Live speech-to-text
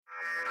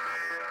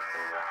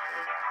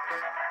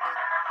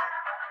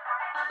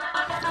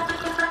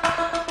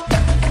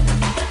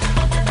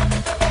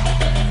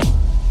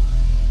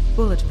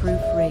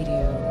Bulletproof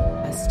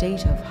Radio, a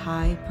state of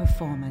high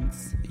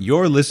performance.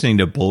 You're listening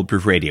to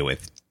Bulletproof Radio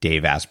with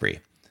Dave Asprey.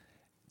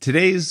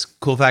 Today's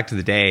cool fact of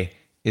the day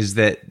is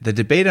that the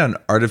debate on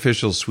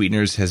artificial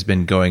sweeteners has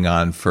been going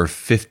on for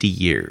 50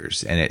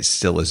 years, and it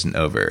still isn't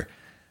over.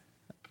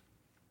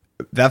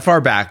 That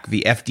far back,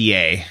 the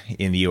FDA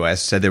in the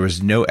US said there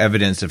was no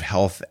evidence of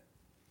health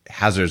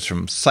hazards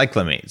from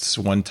cyclamates,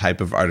 one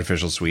type of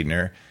artificial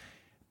sweetener,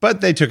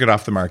 but they took it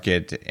off the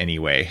market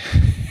anyway.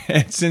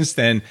 And since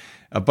then,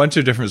 a bunch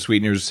of different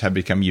sweeteners have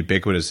become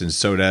ubiquitous in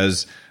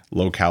sodas,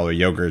 low-calorie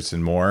yogurts,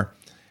 and more.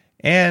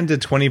 And a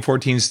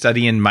 2014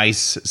 study in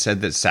mice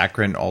said that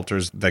saccharin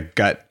alters the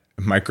gut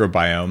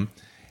microbiome.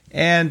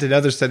 And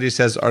another study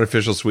says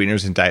artificial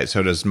sweeteners in diet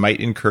sodas might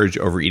encourage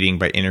overeating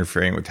by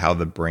interfering with how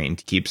the brain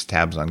keeps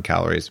tabs on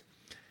calories.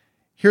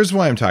 Here's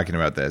why I'm talking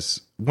about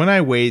this. When I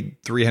weighed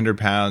 300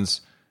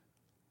 pounds,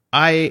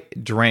 I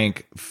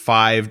drank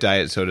 5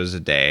 diet sodas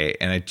a day,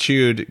 and I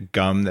chewed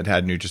gum that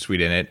had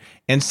NutraSweet in it.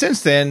 And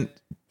since then,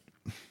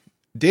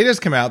 data has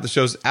come out that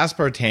shows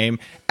aspartame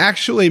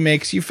actually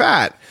makes you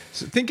fat.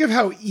 So think of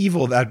how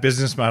evil that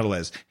business model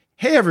is.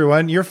 Hey,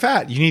 everyone, you're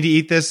fat. You need to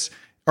eat this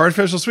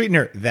artificial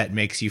sweetener that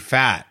makes you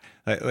fat.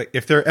 Like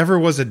if there ever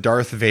was a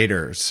Darth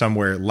Vader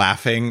somewhere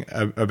laughing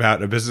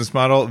about a business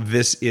model,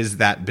 this is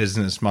that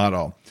business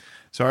model.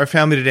 So our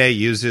family today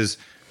uses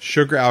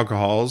sugar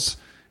alcohols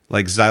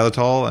like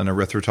xylitol and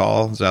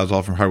erythritol,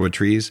 xylitol from hardwood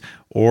trees,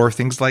 or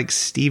things like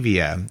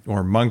stevia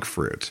or monk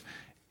fruit.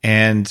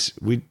 And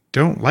we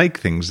don't like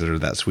things that are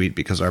that sweet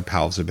because our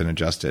palates have been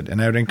adjusted. And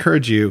I would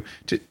encourage you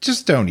to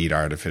just don't eat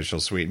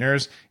artificial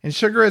sweeteners. And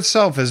sugar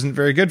itself isn't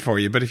very good for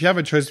you. But if you have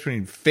a choice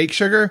between fake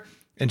sugar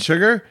and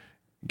sugar,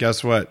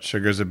 guess what?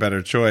 Sugar's a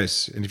better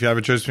choice. And if you have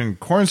a choice between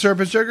corn syrup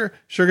and sugar,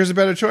 sugar's a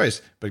better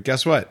choice. But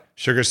guess what?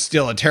 Sugar's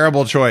still a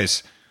terrible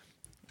choice.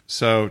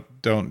 So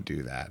don't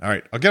do that. All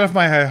right, I'll get off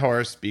my high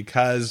horse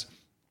because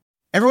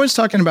everyone's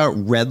talking about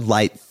red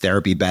light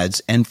therapy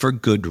beds, and for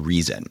good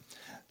reason.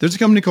 There's a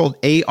company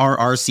called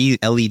ARRC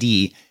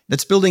LED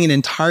that's building an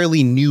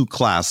entirely new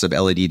class of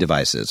LED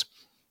devices.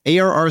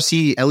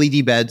 ARRC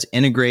LED beds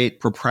integrate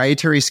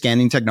proprietary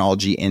scanning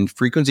technology and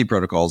frequency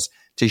protocols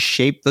to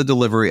shape the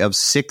delivery of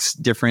 6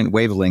 different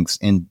wavelengths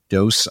in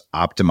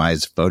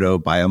dose-optimized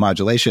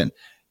photobiomodulation.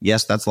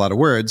 Yes, that's a lot of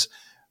words.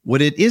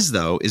 What it is,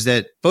 though, is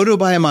that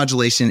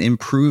photobiomodulation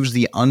improves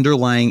the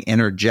underlying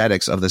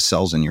energetics of the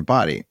cells in your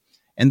body.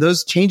 And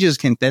those changes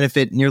can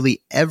benefit nearly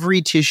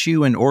every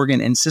tissue and organ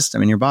and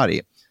system in your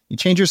body. You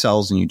change your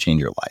cells and you change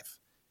your life.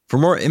 For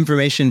more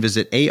information,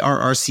 visit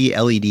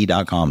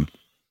arrcled.com.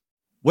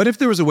 What if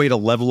there was a way to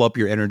level up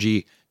your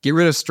energy, get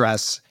rid of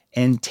stress,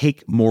 and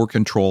take more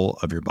control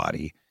of your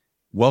body?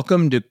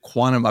 Welcome to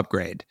Quantum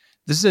Upgrade.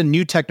 This is a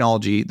new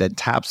technology that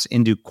taps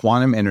into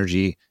quantum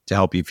energy to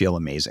help you feel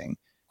amazing.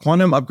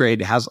 Quantum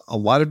Upgrade has a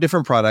lot of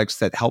different products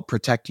that help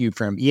protect you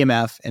from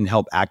EMF and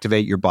help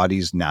activate your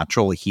body's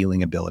natural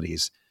healing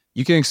abilities.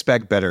 You can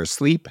expect better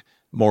sleep,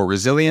 more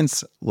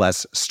resilience,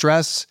 less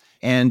stress,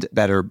 and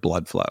better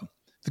blood flow.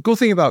 The cool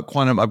thing about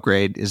Quantum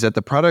Upgrade is that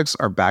the products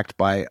are backed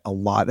by a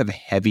lot of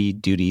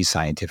heavy-duty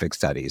scientific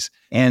studies,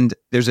 and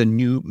there's a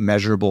new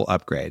measurable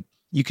upgrade.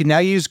 You can now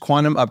use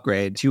Quantum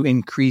Upgrade to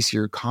increase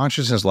your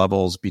consciousness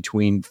levels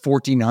between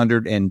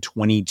 1400 and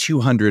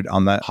 2200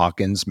 on the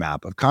Hawkins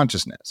map of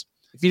consciousness.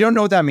 If you don't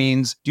know what that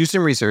means, do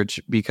some research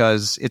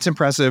because it's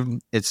impressive,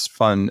 it's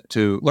fun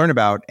to learn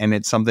about, and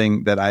it's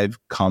something that I've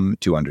come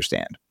to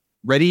understand.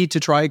 Ready to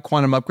try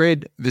Quantum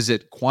Upgrade?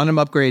 Visit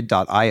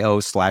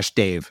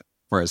quantumupgrade.io/Dave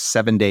for a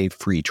 7-day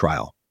free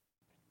trial.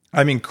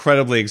 I'm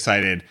incredibly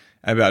excited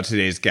about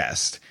today's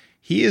guest.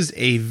 He is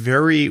a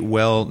very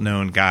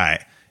well-known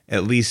guy,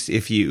 at least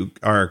if you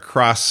are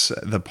across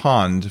the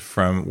pond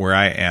from where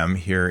I am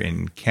here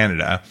in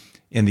Canada.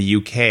 In the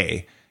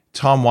UK,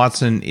 Tom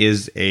Watson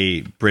is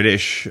a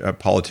British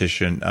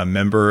politician, a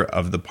member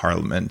of the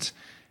parliament,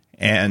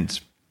 and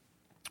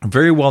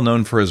very well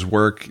known for his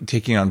work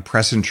taking on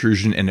press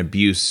intrusion and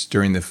abuse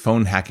during the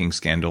phone hacking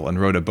scandal,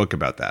 and wrote a book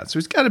about that. So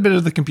he's got a bit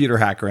of the computer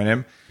hacker in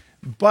him.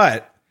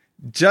 But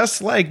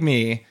just like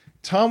me,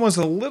 Tom was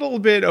a little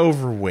bit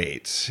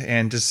overweight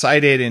and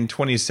decided in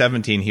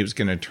 2017 he was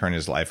going to turn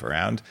his life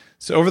around.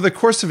 So over the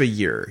course of a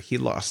year, he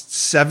lost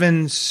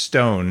 7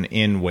 stone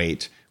in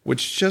weight,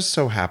 which just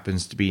so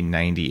happens to be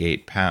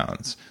 98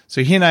 pounds.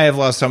 So he and I have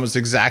lost almost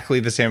exactly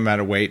the same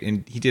amount of weight,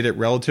 and he did it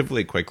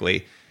relatively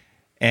quickly.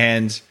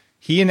 And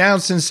he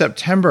announced in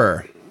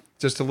September,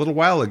 just a little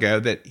while ago,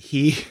 that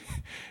he,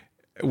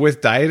 with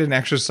diet and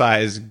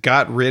exercise,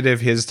 got rid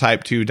of his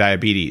type 2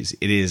 diabetes.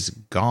 It is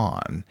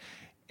gone.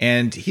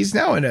 And he's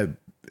now in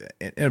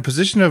a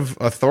position of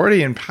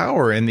authority and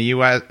power in the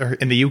US, or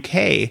in the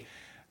UK,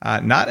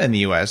 not in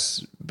the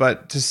US,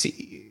 but to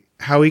see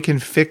how he can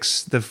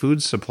fix the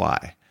food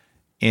supply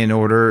in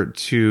order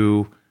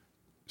to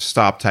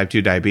stop type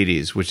 2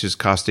 diabetes, which is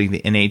costing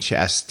the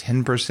NHS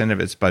 10%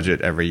 of its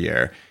budget every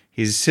year.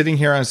 He's sitting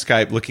here on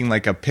Skype looking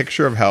like a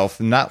picture of health,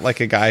 not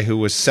like a guy who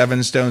was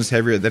 7 stones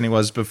heavier than he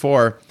was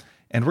before.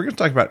 And we're going to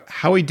talk about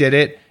how he did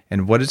it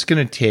and what it's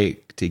going to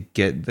take to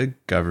get the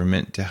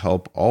government to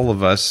help all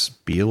of us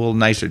be a little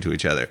nicer to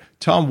each other.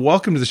 Tom,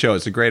 welcome to the show.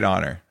 It's a great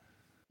honor.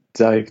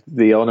 Dave,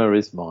 the honor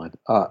is mine.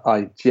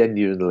 I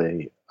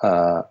genuinely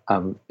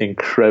am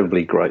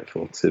incredibly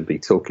grateful to be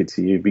talking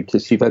to you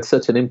because you've had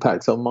such an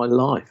impact on my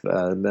life,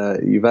 and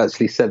you've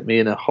actually sent me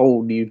in a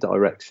whole new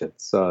direction.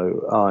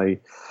 So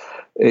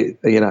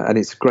and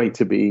it's great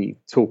to be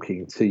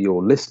talking to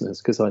your listeners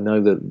because I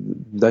know that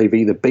they've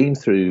either been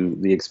through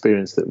the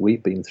experience that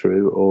we've been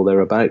through or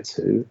they're about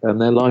to, and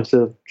their lives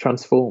are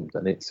transformed,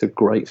 and it's a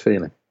great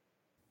feeling.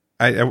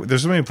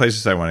 There's so many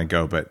places I want to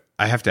go, but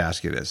I have to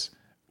ask you this.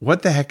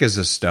 What the heck is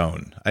a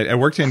stone? I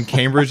worked in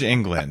Cambridge,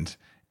 England,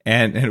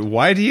 and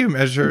why do you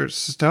measure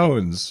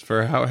stones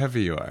for how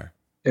heavy you are?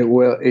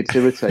 It's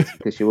irritating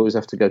because you always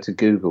have to go to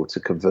Google to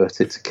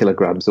convert it to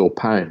kilograms or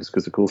pounds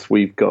because, of course,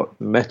 we've got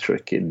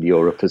metric in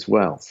Europe as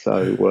well.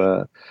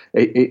 So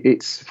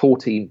it's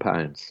 14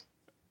 pounds.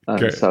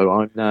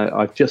 So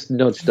I've just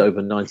nudged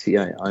over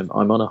 98. I'm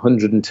on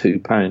 102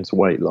 pounds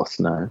weight loss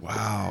now.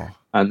 Wow.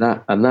 And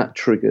that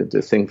triggered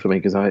a thing for me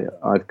because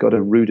I've got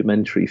a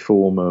rudimentary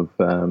form of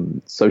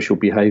social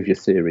behavior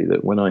theory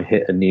that when I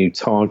hit a new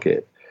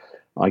target,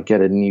 I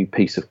get a new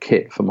piece of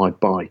kit for my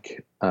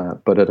bike.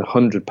 But at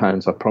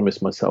 £100, I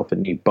promised myself a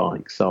new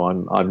bike. So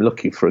I'm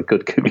looking for a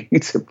good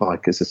commuter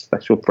bike as a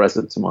special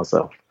present to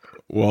myself.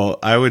 Well,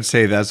 I would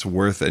say that's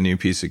worth a new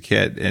piece of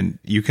kit, and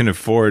you can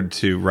afford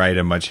to ride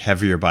a much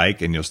heavier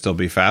bike and you'll still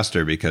be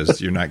faster because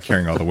you're not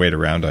carrying all the weight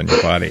around on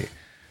your body.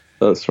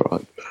 That's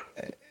right.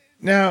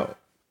 Now,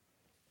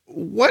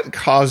 what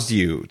caused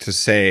you to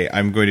say,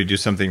 I'm going to do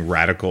something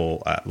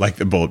radical like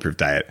the Bulletproof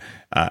diet?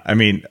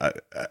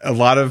 A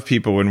lot of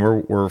people, when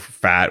we're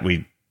fat,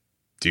 we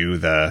do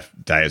the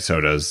diet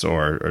sodas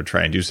or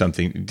try and do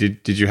something.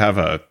 Did you have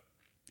a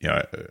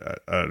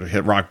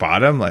hit rock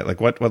bottom?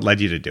 Like what led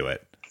you to do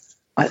it?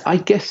 I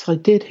guess I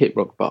did hit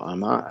rock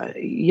bottom.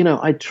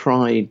 I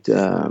tried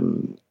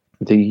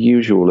the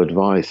usual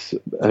advice.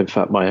 In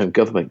fact, my own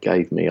government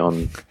gave me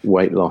on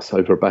weight loss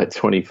over about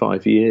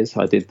 25 years.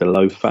 I did the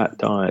low-fat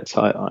diets.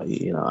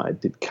 I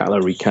did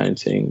calorie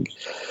counting,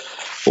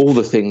 all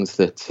the things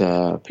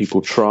that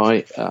people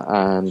try,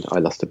 and I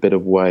lost a bit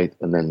of weight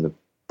and then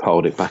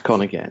piled it back on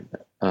again.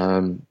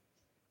 And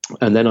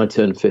then I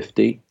turned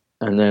 50,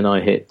 and then I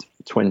hit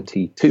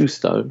 22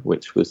 stone,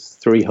 which was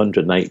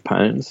 308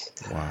 pounds.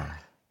 Wow.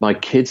 My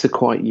kids are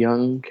quite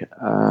young.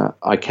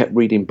 I kept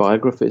reading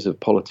biographies of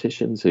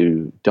politicians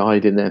who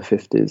died in their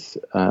 50s.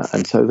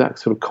 And so that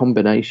sort of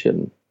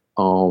combination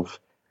of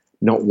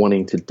not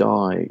wanting to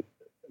die,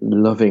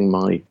 loving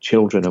my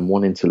children and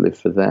wanting to live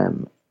for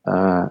them,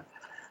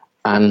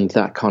 and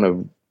that kind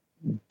of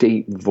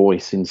deep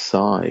voice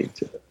inside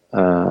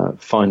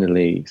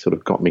finally sort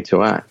of got me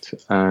to act.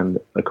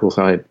 And of course,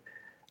 I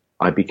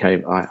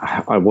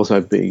was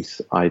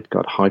obese. I'd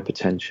got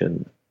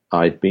hypertension.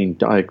 I'd been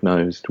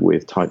diagnosed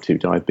with type 2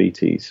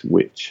 diabetes,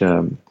 which,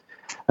 and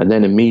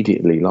then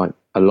immediately, like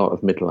a lot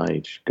of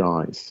middle-aged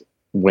guys,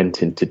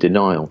 went into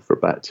denial for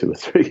about 2 or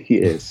 3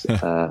 years.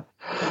 But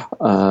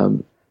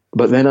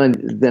then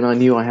I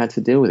knew I had to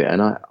deal with it, and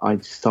I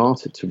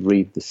started to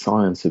read the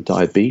science of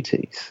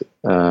diabetes,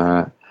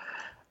 and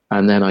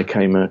then I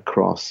came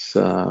across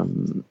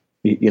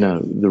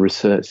the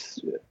research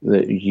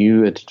that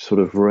you had sort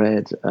of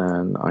read,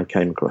 and I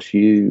came across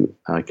you.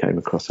 I came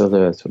across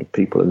other sort of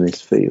people in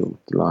this field,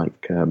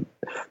 like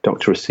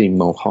Dr. Aseem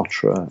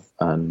Malhotra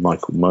and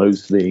Michael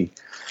Mosley.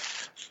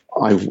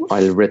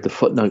 I read the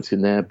footnotes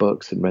in their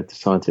books and read the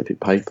scientific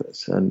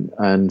papers,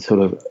 and sort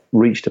of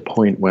reached a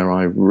point where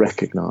I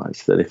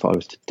recognized that if I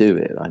was to do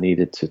it, I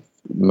needed to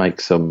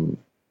make some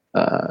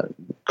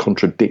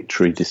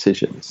contradictory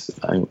decisions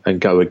and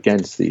go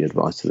against the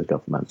advice of the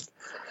government.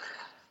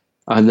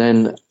 And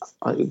then,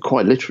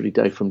 quite literally,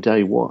 from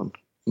day one,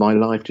 my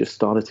life just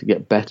started to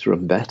get better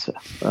and better.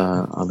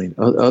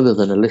 Other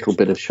than a little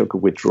bit of sugar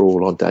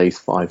withdrawal on days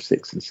 5,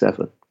 6, and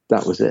 7,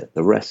 that was it.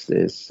 The rest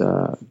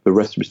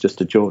was just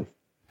a joy.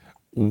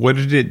 What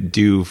did it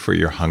do for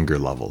your hunger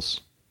levels?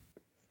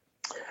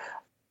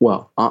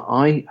 Well,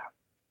 I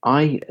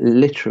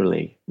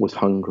literally was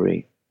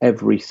hungry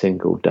every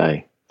single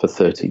day for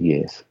 30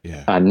 years,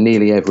 and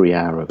nearly every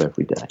hour of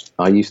every day.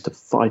 I used to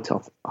fight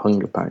off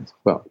hunger pangs.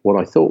 Well, what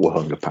I thought were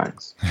hunger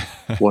pangs.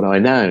 What I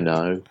now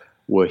know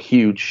were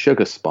huge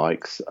sugar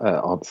spikes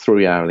on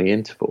 3-hourly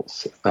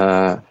intervals.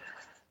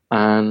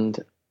 And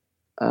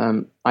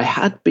I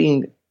had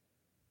been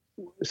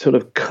sort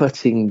of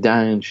cutting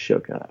down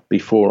sugar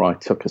before I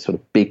took a sort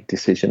of big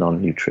decision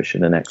on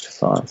nutrition and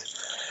exercise,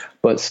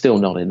 but still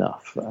not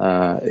enough.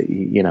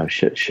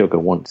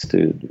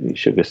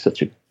 Sugar's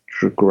such a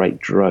great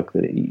drug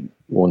that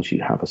once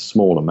you have a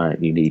small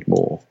amount, you need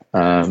more.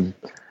 And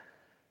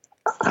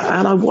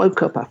I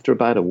woke up after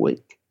about a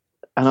week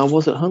and I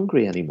wasn't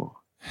hungry anymore.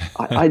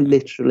 I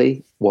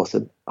literally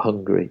wasn't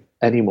hungry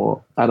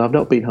anymore. And I've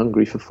not been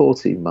hungry for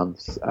 14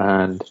 months.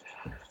 And,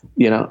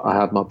 I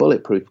have my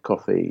bulletproof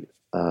coffee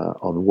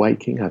on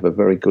waking. I have a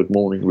very good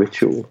morning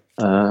ritual.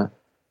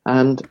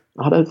 and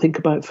I don't think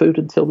about food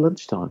until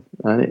lunchtime,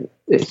 and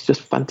it's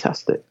just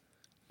fantastic.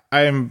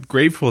 I am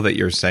grateful that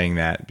you're saying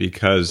that,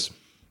 because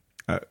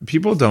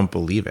people don't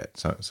believe it.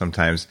 So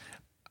sometimes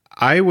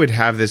I would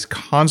have this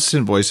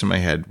constant voice in my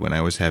head when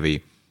I was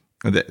heavy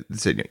that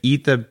said,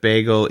 eat the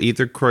bagel, eat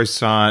the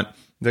croissant,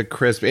 the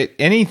crisp,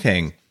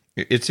 anything.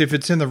 It's if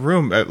it's in the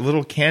room, a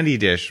little candy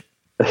dish.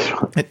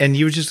 And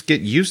you just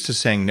get used to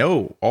saying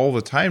no all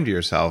the time to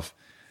yourself.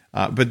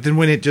 But then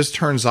when it just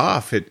turns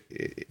off, it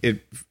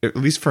at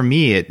least for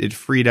me, it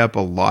freed up a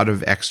lot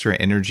of extra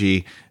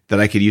energy that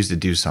I could use to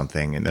do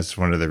something. And that's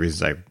one of the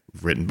reasons I've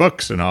written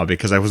books and all,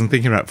 because I wasn't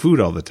thinking about food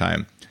all the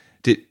time.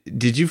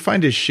 Did you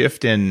find a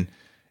shift in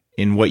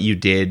what you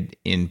did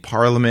in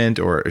Parliament,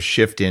 or a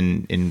shift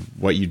in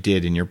what you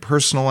did in your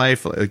personal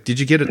life? Like, did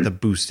you get the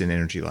boost in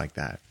energy like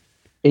that?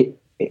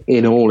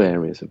 In all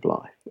areas of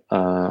life.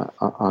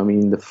 I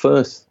mean, the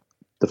first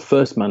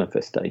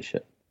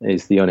manifestation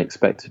is the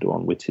unexpected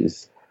one, which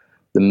is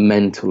the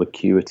mental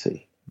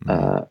acuity.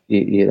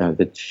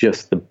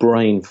 Just the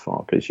brain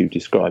fog, as you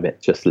describe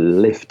it, just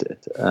lifted.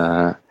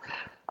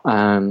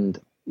 And,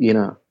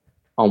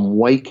 I'm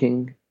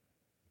waking,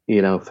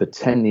 for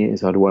 10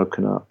 years I'd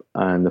woken up,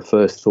 and the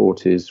first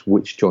thought is,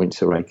 which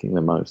joints are aching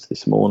the most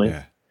this morning?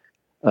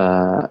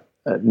 Yeah.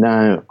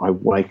 Now I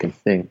wake and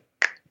think,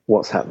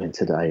 what's happening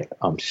today?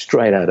 I'm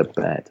straight out of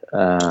bed.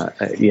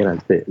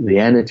 The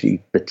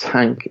energy, the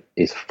tank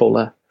is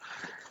fuller,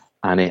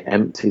 and it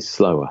empties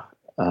slower.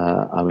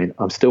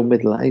 I'm still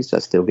middle-aged. I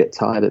still get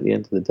tired at the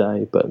end of the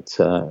day, but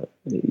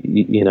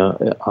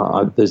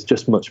there's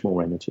just much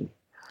more energy.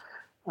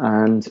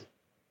 And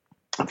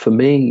for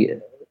me,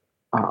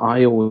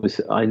 I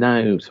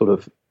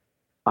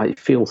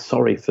feel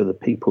sorry for the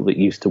people that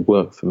used to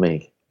work for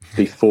me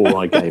before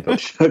I gave up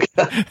sugar,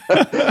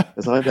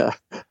 because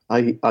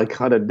I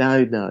kind of now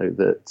know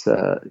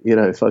that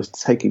if I was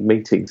taking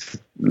meetings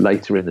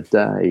later in the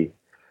day,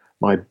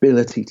 my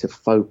ability to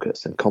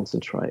focus and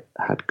concentrate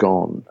had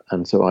gone,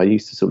 and so I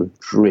used to sort of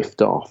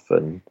drift off,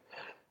 and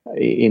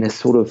in a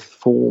sort of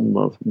form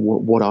of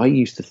what I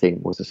used to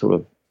think was a sort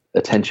of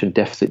attention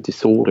deficit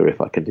disorder,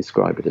 if I can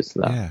describe it as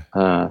that.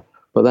 Yeah.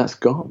 But that's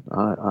gone.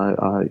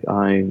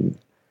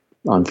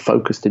 I'm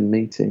focused in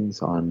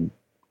meetings. I'm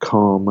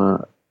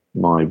calmer.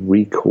 My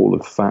recall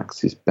of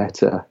facts is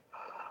better,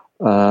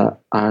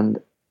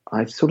 and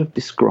I've sort of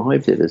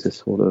described it as a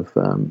sort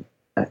of.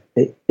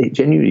 It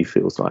genuinely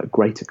feels like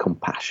greater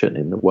compassion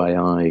in the way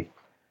I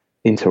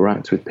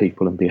interact with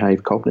people and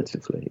behave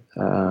cognitively.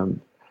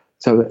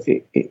 So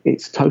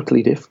it's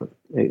totally different.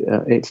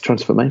 It's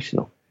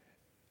transformational.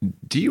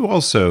 Do you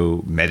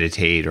also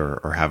meditate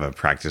or have a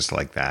practice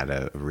like that,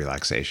 a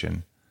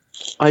relaxation?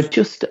 I've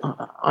just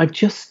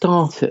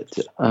started.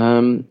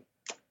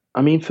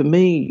 For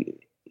me,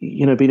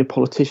 being a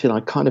politician,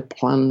 I kind of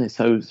plan this.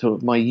 So sort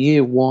of my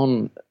year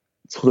one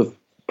sort of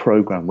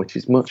program, which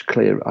is much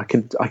clearer. I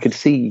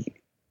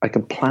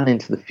can plan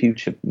into the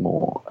future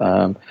more.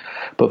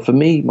 But for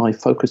me, my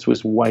focus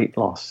was weight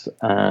loss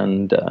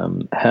and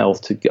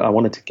health. I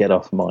wanted to get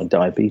off my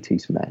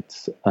diabetes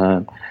meds.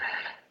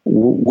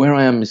 Where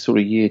I am is sort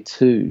of year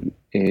two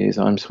is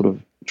I'm sort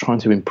of trying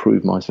to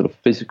improve my sort of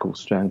physical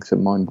strength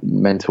and my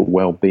mental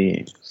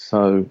well-being.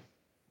 So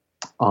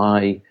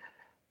I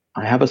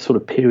have a sort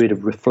of period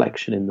of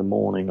reflection in the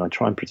morning. I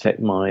try and protect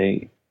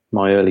my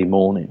early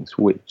mornings,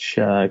 which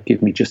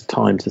give me just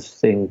time to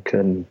think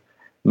and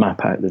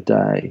map out the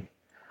day.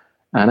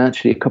 And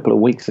actually, a couple of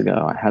weeks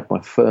ago, I had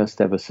my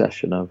first ever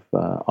session of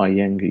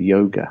Iyengar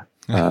yoga,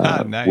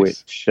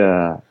 nice.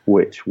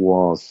 which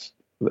was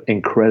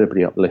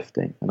incredibly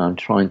uplifting. And I'm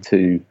trying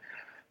to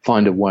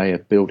find a way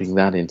of building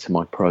that into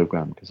my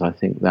program, because I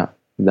think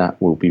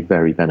that will be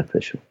very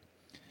beneficial.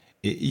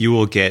 You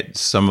will get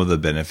some of the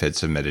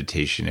benefits of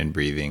meditation and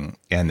breathing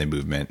and the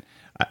movement.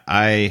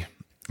 I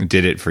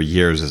did it for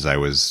years as I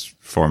was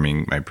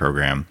forming my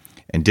program,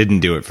 and didn't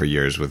do it for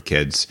years with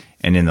kids.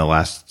 And in the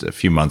last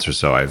few months or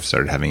so, I've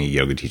started having a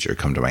yoga teacher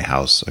come to my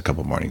house a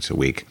couple mornings a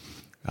week.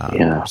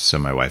 So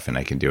my wife and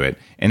I can do it.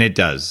 And it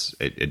does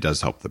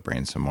help the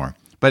brain some more.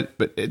 But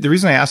the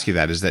reason I ask you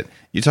that is that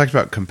you talked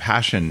about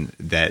compassion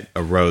that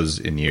arose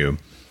in you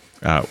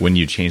when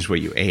you changed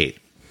what you ate.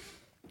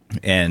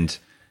 And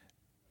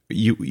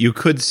you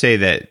could say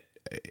that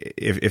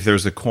if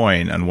there's a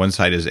coin, on one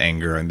side is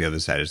anger, on the other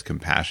side is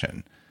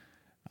compassion.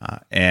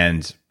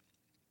 And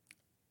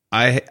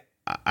I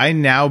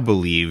now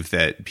believe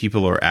that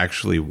people are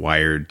actually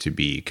wired to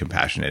be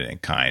compassionate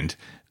and kind,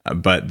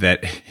 but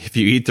that if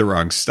you eat the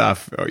wrong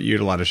stuff, or you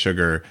eat a lot of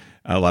sugar,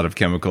 a lot of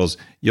chemicals,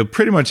 you'll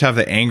pretty much have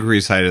the angry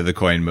side of the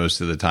coin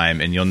most of the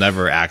time, and you'll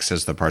never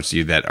access the parts of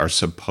you that are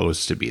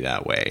supposed to be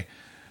that way.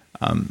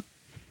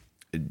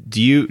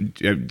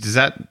 Does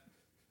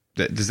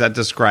that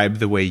describe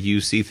the way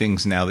you see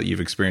things now that you've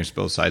experienced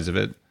both sides of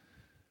it?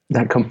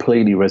 That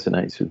completely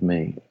resonates with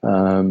me.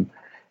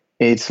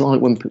 It's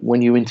like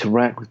when you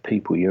interact with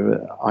people,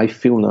 I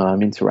feel that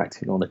I'm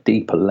interacting on a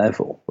deeper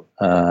level,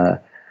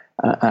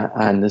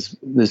 and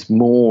there's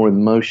more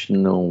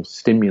emotional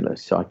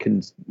stimulus. I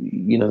can,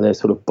 their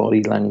sort of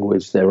body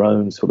language, their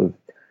own sort of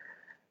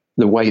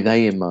the way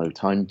they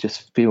emote, I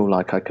just feel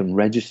like I can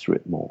register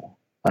it more.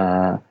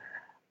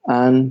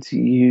 And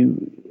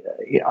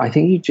I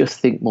think you just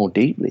think more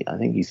deeply. I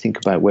think you think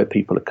about where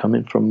people are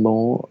coming from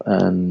more,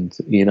 and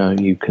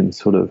you can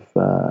sort of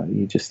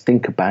you just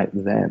think about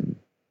them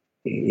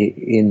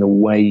in the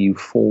way you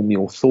form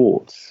your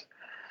thoughts.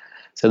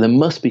 So there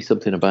must be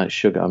something about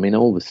sugar. I mean,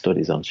 all the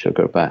studies on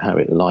sugar about how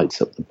it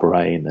lights up the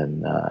brain,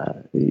 and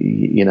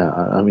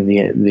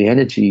the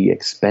energy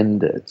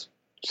expended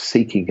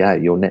seeking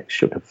out your next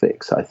sugar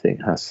fix, I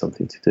think, has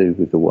something to do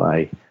with the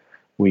way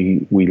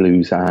we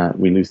lose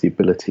the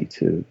ability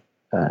to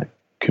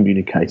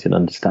communicate and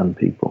understand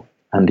people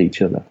and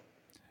each other.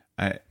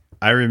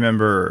 I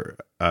remember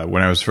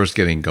when I was first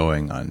getting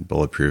going on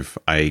Bulletproof,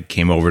 I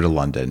came over to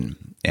London,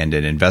 and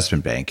an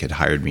investment bank had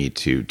hired me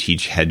to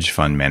teach hedge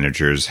fund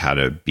managers how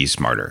to be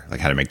smarter, like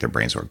how to make their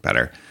brains work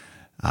better,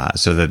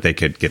 so that they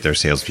could get their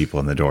salespeople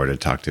in the door to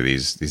talk to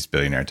these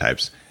billionaire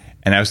types.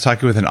 And I was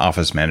talking with an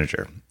office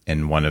manager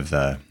in one of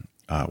the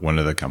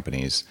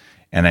companies,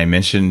 and I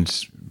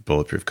mentioned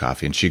Bulletproof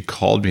Coffee, and she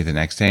called me the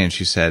next day and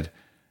she said,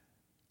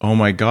 "Oh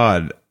my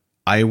God,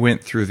 I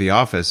went through the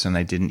office and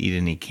I didn't eat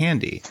any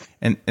candy."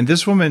 And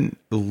this woman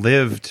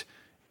lived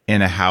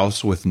in a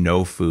house with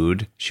no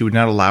food. She would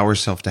not allow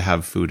herself to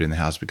have food in the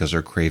house because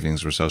her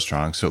cravings were so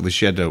strong. So at least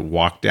she had to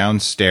walk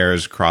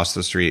downstairs, cross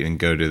the street, and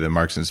go to the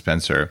Marks and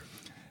Spencer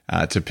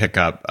to pick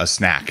up a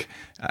snack.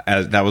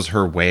 That was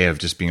her way of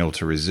just being able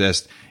to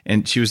resist.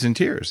 And she was in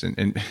tears.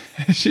 And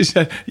she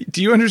said,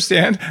 "Do you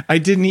understand? I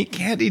didn't eat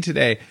candy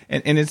today."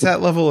 And it's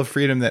that level of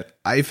freedom that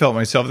I felt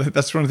myself.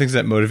 That's one of the things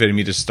that motivated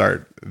me to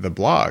start the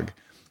blog.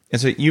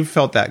 And so you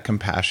felt that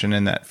compassion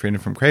and that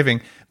freedom from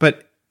craving.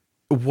 But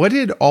what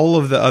did all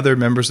of the other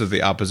members of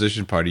the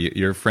opposition party,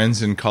 your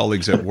friends and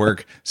colleagues at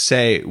work,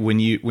 say when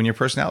your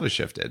personality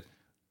shifted?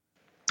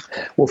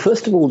 Well,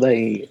 first of all,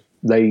 there's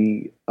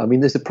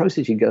a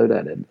process you go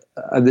down,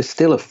 and there's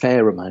still a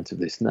fair amount of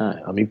this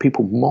now. I mean,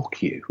 people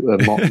mock you,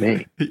 mock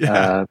me.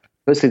 Yeah.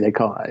 Firstly, they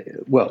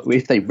can't. Well,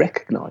 if they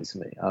recognise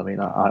me, I mean,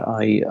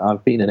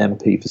 I've been an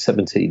MP for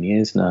 17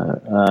 years now,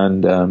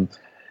 and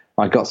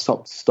I got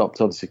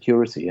stopped on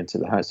security into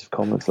the House of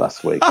Commons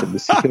last week, and the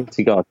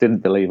security guard didn't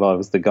believe I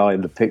was the guy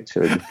in the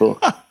picture in the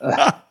book,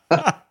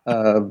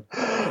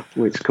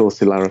 which caused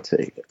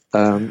hilarity.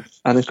 And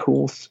of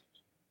course,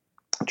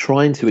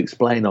 trying to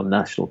explain on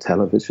national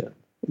television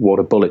what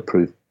a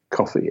bulletproof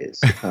coffee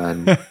is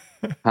and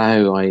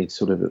how I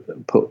sort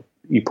of put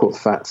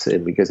fats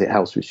in because it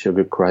helps with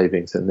sugar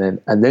cravings, and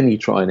then you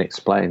try and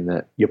explain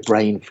that your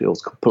brain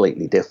feels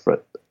completely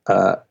different.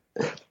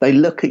 They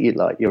look at you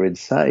like you're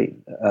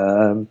insane.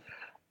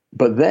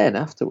 But then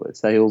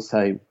afterwards, they all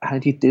say, "How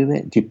do you do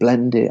it? Do you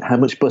blend it? How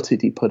much butter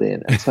do you put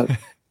in?" And so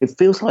it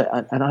feels like,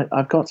 and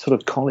I've got sort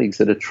of colleagues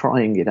that are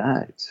trying it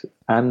out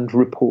and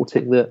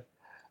reporting that,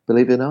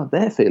 believe it or not,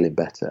 they're feeling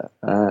better.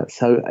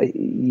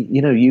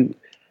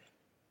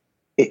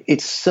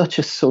 It's such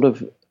a sort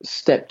of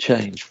step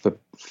change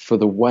for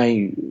the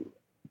way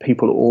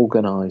people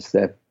organise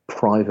their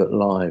private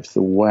lives,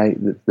 the way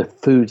the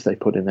foods they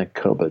put in their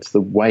cupboards,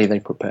 the way they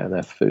prepare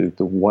their food,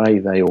 the way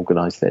they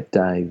organise their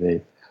day,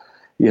 the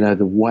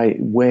way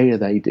where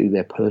they do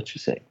their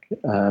purchasing.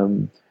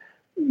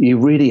 You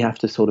really have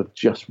to sort of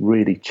just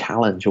really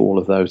challenge all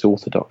of those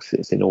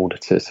orthodoxies in order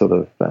to sort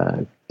of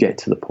get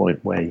to the point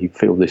where you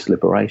feel this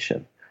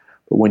liberation.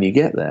 But when you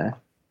get there,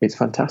 it's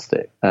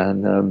fantastic.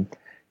 And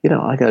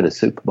I go to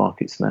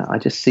supermarkets now. I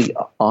just see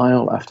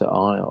aisle after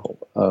aisle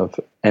of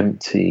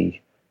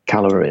empty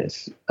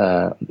calories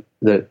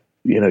that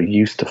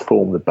used to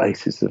form the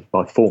basis of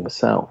my former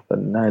self,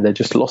 and now they're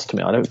just lost to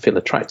me. I don't feel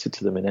attracted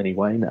to them in any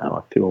way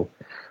now. I feel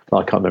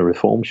like I'm a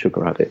reformed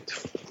sugar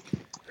addict.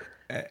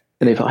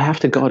 And if I have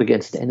to guard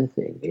against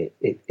anything,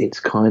 it's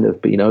kind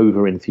of being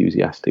over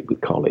enthusiastic with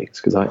colleagues,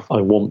 because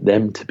I want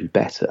them to be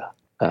better.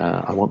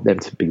 I want them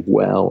to be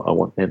well. I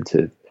want them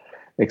to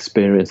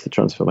experience the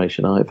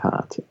transformation I've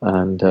had.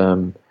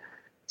 And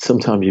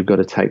sometimes you've got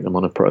to take them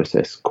on a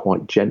process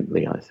quite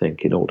gently, I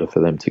think, in order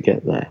for them to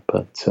get there.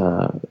 But,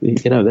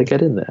 they're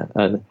getting there.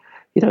 And,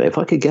 if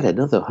I could get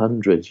another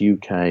 100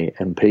 UK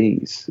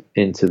MPs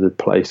into the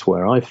place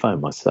where I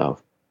found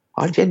myself,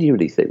 I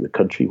genuinely think the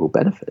country will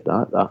benefit.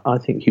 I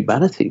think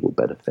humanity will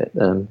benefit.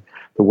 And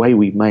the way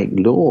we make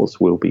laws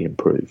will be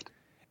improved.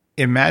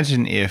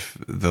 Imagine if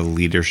the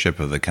leadership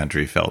of the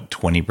country felt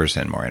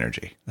 20% more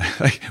energy.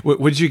 Like,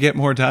 would you get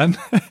more done?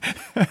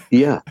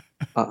 Yeah.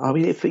 I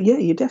mean,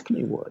 you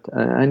definitely would.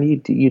 And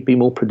you'd be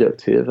more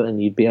productive,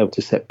 and you'd be able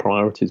to set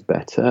priorities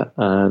better.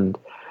 And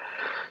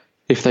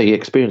if they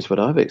experience what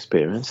I've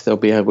experienced, they'll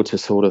be able to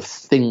sort of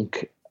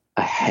think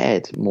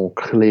ahead more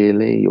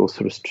clearly. Your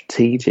sort of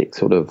strategic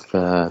sort of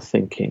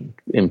thinking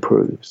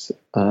improves.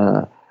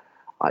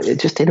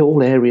 Just in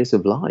all areas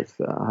of life,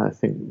 I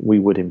think we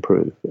would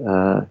improve.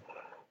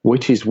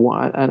 Which is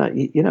why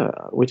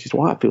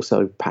I feel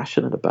so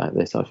passionate about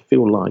this. I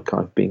feel like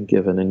I've been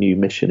given a new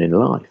mission in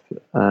life,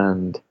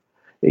 and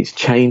it's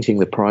changing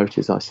the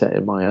priorities I set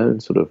in my own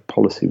sort of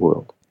policy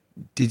world.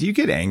 Did you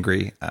get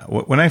angry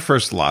when I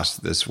first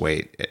lost this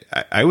weight?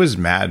 I was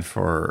mad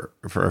for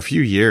a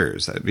few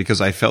years because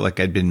I felt like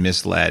I'd been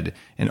misled,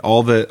 and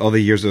all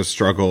the years of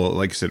struggle,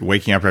 like I said,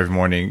 waking up every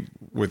morning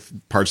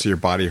with parts of your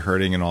body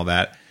hurting and all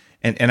that,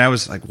 and I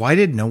was like, why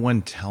did no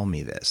one tell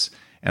me this?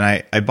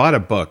 And I bought a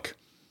book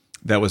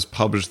that was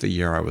published the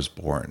year I was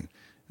born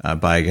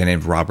by a guy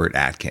named Robert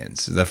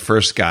Atkins, the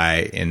first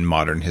guy in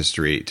modern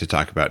history to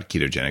talk about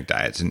ketogenic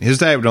diets. And his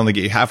diet would only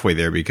get you halfway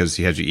there because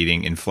he had you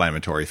eating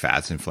inflammatory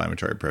fats,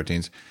 inflammatory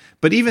proteins.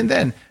 But even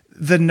then,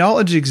 the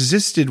knowledge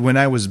existed when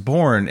I was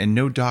born, and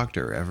no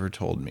doctor ever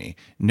told me.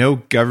 No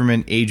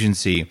government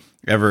agency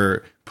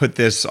ever put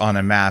this on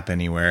a map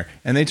anywhere.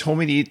 And they told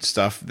me to eat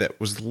stuff that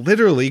was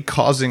literally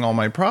causing all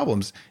my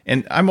problems.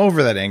 And I'm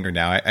over that anger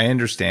now. I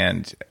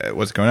understand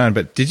what's going on.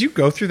 But did you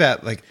go through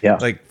that like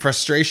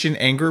frustration,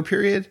 anger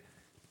period?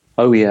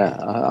 Oh, yeah.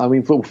 I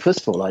mean, well,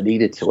 first of all, I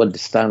needed to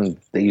understand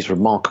these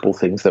remarkable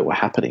things that were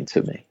happening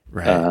to me.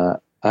 Right.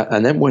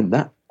 And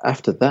then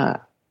after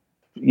that,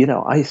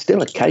 I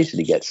still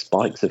occasionally get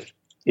spikes of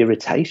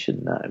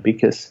irritation now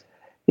because,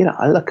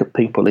 I look at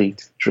people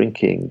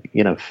drinking,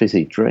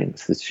 fizzy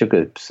drinks, the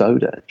sugar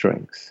soda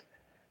drinks.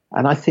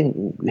 And I think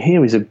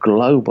here is a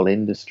global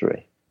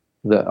industry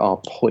that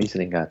are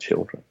poisoning our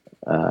children.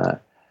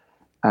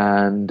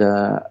 And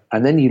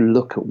then you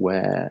look at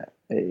where,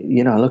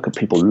 I look at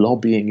people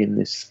lobbying in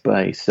this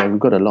space. So we've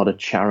got a lot of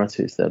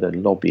charities that are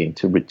lobbying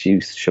to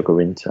reduce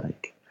sugar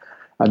intake.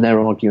 And they're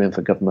arguing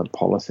for government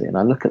policy. And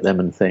I look at them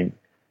and think,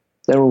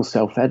 they're all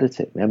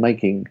self-editing. They're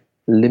making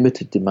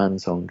limited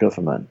demands on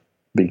government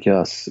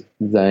because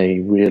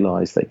they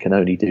realize they can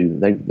only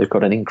they've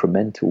got an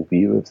incremental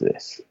view of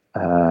this.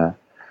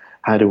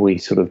 How do we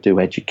sort of do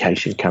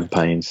education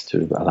campaigns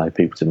to allow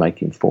people to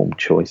make informed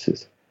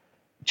choices?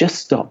 Just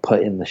stop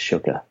putting the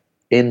sugar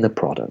in the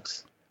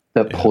products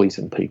that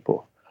poison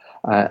people.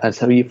 And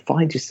so you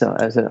find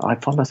yourself, I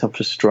find myself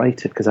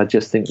frustrated because I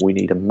just think we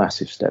need a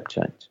massive step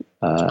change.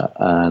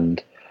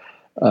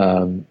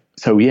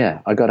 So yeah,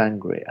 I got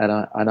angry,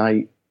 and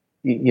I,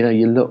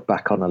 you look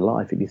back on a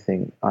life and you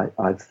think,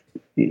 I've,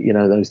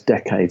 those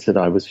decades that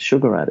I was a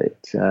sugar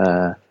addict,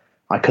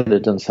 I could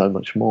have done so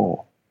much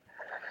more.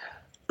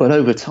 But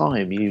over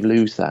time, you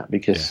lose that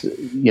because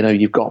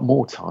you've got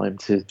more time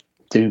to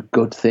do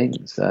good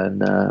things,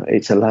 and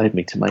it's allowed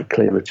me to make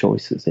clearer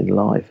choices in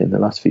life in the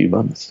last few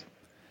months.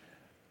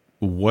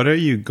 What are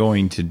you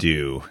going to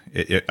do,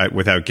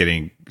 without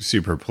getting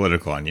super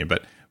political on you,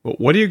 but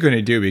what are you going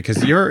to do?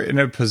 Because you're in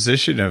a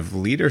position of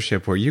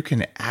leadership where you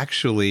can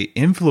actually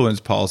influence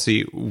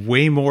policy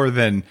way more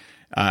than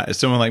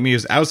someone like me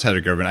who's outside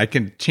of government. I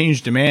can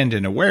change demand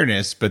and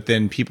awareness, but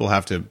then people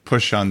have to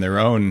push on their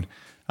own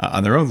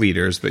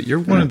leaders. But you're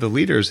one of the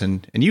leaders,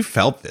 and you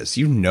felt this.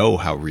 You know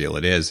how real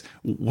it is.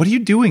 What are you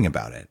doing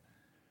about it?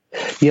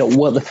 Yeah,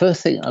 well, the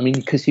first thing,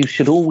 because you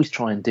should always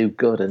try and do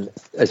good and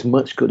as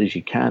much good as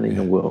you can in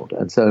the world.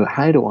 And so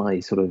how do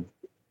I sort of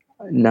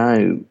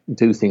now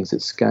do things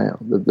at scale?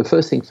 The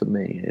first thing for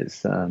me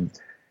is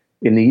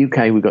in the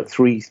UK, we've got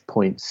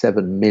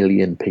 3.7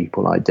 million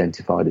people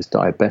identified as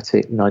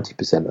diabetic.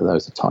 90% of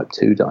those are type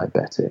 2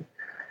 diabetic.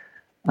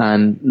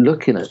 And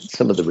looking at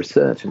some of the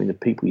research, the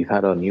people you've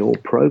had on your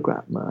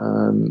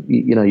program,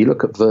 you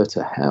look at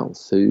Virta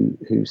Health,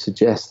 who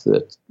suggests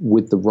that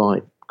with the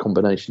right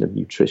combination of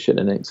nutrition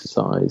and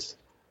exercise,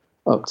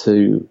 up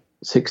to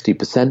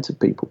 60% of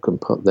people can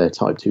put their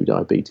type 2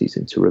 diabetes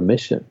into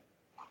remission.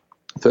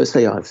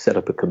 Firstly, I've set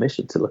up a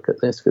commission to look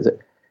at this because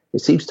it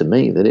seems to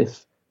me that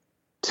if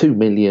 2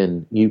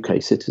 million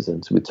UK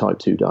citizens with type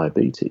 2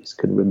 diabetes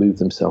can remove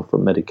themselves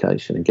from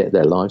medication and get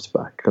their lives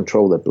back,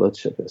 control their blood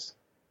sugars,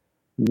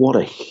 what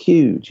a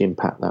huge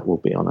impact that will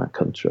be on our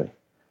country.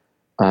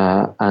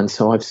 And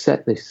so I've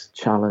set this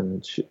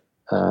challenge.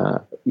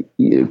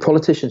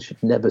 Politicians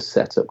should never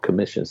set up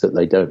commissions that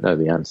they don't know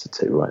the answer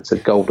to, right? It's a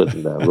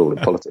golden rule in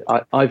politics.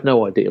 I've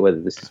no idea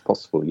whether this is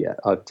possible yet.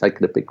 I've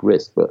taken a big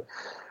risk, but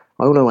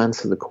I want to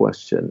answer the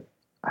question,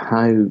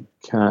 how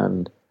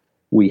can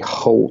we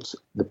halt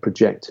the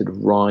projected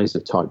rise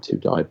of type 2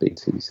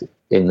 diabetes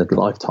in the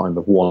lifetime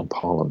of one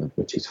parliament,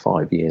 which is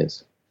 5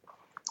 years?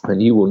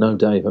 And you will know,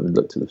 Dave, having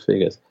looked at the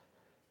figures,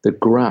 the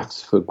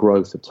graphs for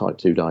growth of type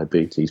 2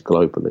 diabetes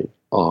globally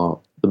are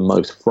the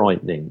most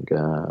frightening.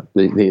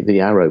 The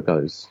arrow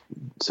goes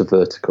to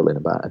vertical in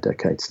about a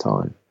decade's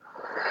time.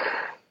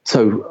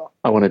 So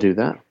I want to do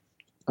that.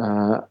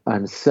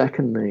 And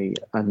secondly,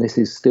 and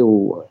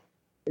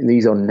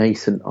these are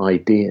nascent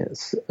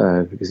ideas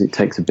because it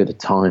takes a bit of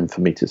time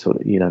for me to sort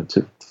of,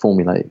 to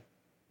formulate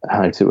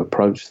how to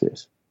approach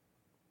this.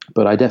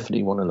 But I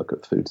definitely want to look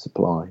at food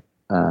supply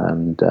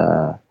and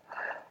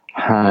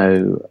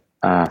how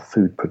our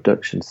food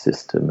production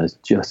system has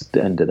just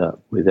ended up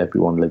with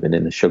everyone living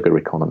in a sugar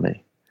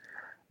economy,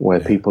 where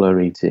people are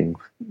eating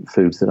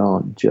foods that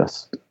aren't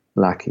just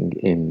lacking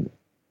in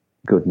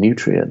good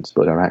nutrients,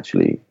 but are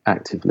actually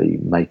actively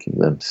making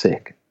them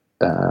sick.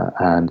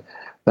 And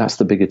that's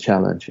the bigger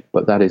challenge.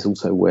 But that is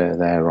also where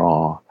there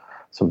are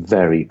some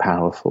very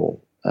powerful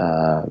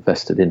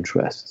vested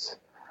interests.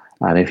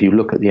 And if you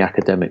look at the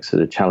academics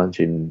that are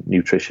challenging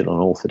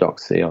nutritional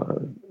orthodoxy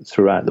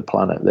throughout the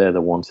planet, they're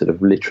the ones that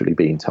have literally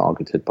been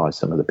targeted by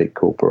some of the big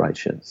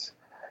corporations.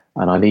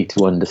 And I need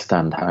to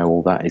understand how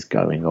all that is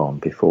going on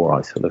before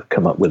I sort of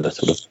come up with a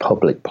sort of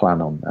public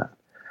plan on that.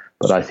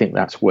 But I think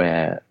that's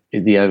where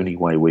the only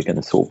way we're going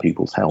to sort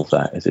people's health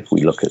out is if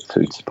we look at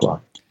food supply.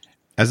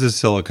 As a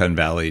Silicon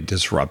Valley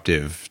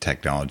disruptive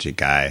technology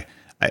guy,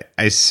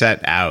 I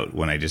set out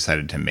when I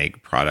decided to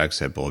make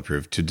products at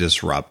Bulletproof to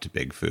disrupt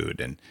big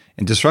food. And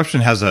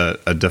disruption has a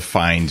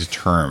defined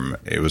term.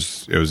 It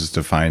was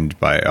defined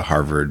by a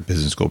Harvard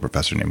Business School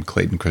professor named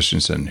Clayton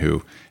Christensen,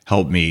 who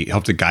helped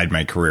to guide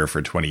my career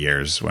for 20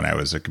 years when I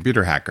was a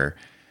computer hacker.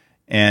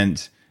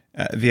 And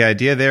the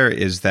idea there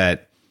is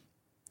that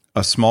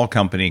a small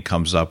company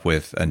comes up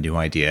with a new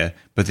idea,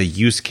 but the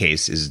use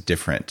case is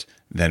different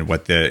than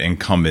what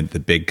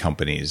the big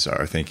companies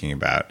are thinking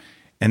about.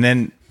 And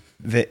then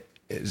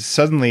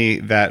suddenly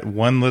that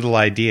one little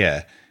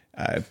idea,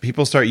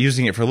 people start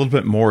using it for a little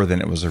bit more than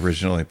it was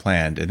originally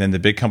planned. And then the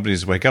big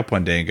companies wake up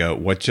one day and go,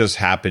 what just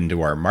happened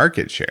to our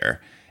market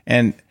share?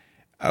 And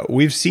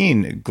we've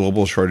seen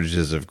global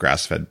shortages of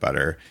grass-fed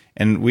butter,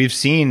 and we've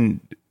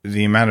seen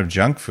the amount of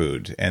junk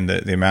food and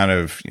the amount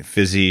of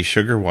fizzy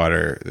sugar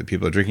water that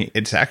people are drinking.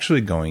 It's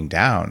actually going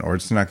down, or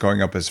it's not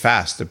going up as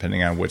fast,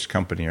 depending on which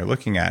company you're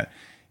looking at.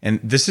 And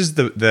this is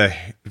the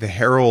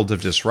herald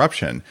of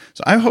disruption.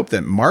 So I hope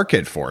that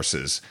market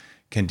forces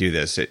can do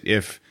this.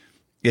 If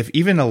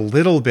even a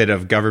little bit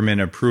of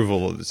government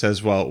approval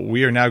says, well,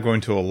 we are now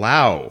going to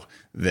allow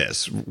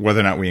this,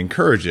 whether or not we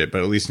encourage it,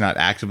 but at least not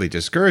actively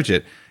discourage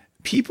it,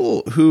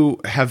 people who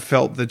have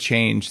felt the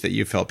change that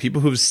you felt,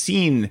 people who've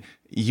seen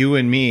you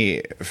and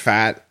me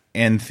fat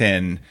and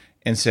thin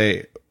and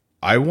say,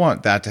 I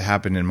want that to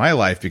happen in my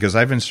life because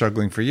I've been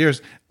struggling for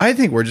years. I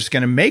think we're just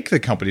going to make the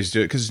companies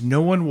do it because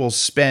no one will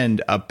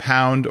spend a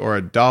pound or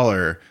a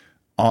dollar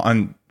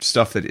on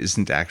stuff that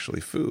isn't actually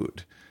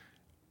food.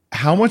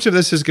 How much of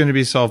this is going to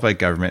be solved by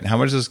government? How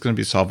much of this is going to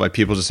be solved by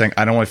people just saying,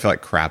 I don't want to feel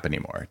like crap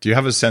anymore? Do you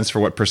have a sense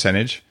for what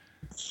percentage?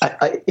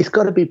 It's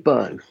got to be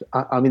both.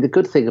 I mean, the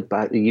good thing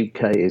about the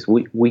UK is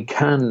we're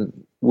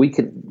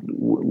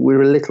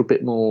a little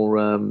bit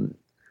more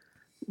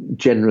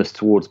generous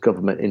towards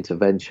government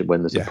intervention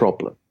when there's a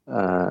problem.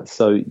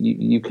 So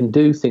you can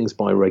do things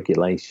by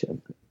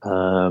regulation,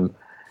 but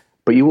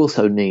you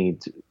also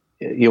need.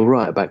 You're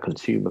right about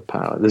consumer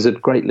power. There's a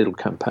great little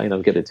campaign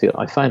I'm getting to.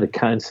 I found a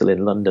council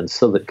in London,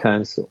 Southwark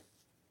Council.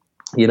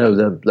 You know,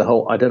 the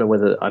whole. I don't know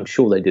whether I'm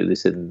sure they do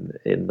this in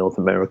North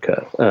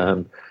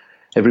America.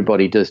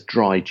 Everybody does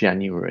dry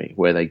January,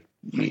 where they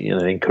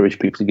encourage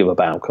people to give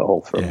up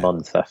alcohol for a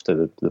month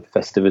after the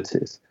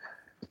festivities.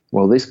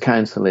 Well, this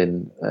council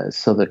in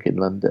Southwark in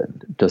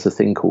London does a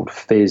thing called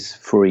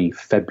Fizz-Free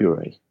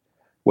February,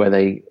 where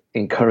they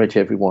encourage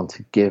everyone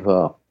to give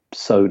up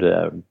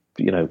soda,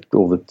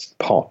 all the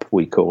pop,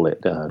 we call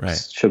it,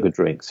 sugar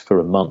drinks for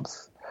a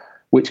month,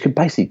 which can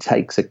basically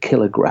takes a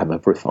kilogram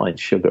of refined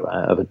sugar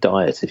out of a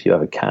diet if you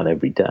have a can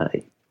every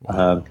day.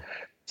 Wow.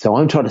 So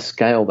I'm trying to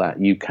scale that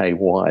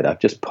UK-wide. I've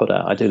just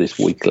I do this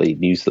weekly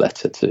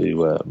newsletter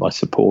to my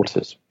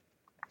supporters,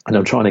 and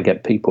I'm trying to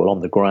get people on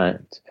the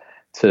ground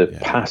to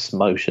pass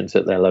motions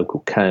at their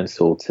local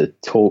council, to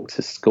talk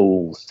to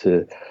schools,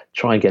 to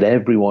try and get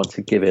everyone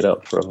to give it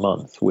up for a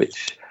month,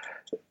 which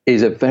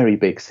is a very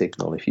big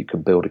signal if you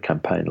can build a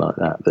campaign like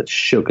that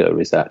sugar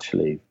is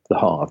actually the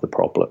heart of the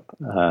problem.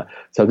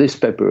 So this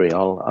February,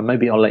 I'll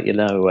let you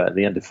know at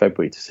the end of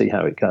February to see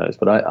how it goes.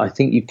 But I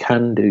think you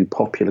can do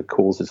popular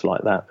causes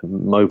like that to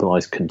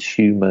mobilize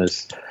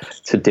consumers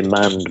to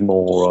demand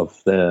more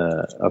of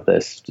their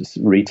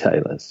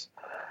retailers.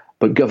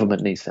 But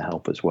government needs to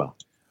help as well.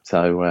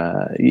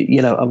 So,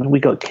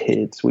 we've got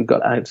kids, we've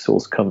got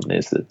outsourced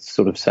companies that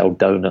sort of sell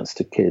donuts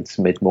to kids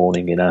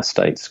mid-morning in our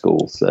state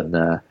schools,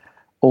 and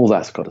all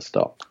that's got to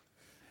stop.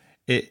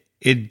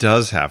 It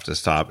does have to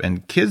stop.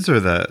 And kids are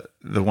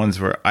the ones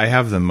where I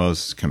have the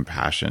most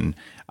compassion.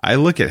 I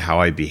look at how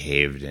I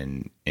behaved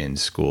in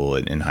school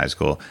and in high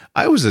school.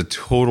 I was a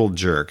total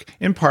jerk,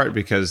 in part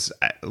because,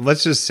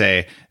 let's just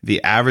say,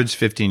 the average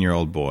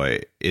 15-year-old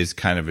boy is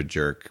kind of a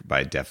jerk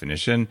by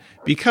definition,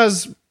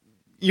 because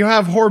you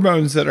have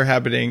hormones that are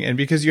happening, and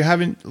because you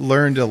haven't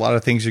learned a lot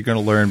of things you're going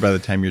to learn by the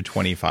time you're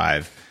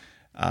 25.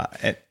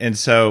 And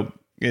so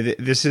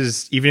this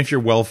is, even if you're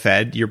well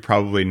fed, you're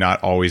probably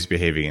not always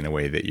behaving in a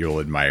way that you'll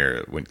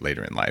admire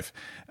later in life.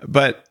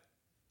 But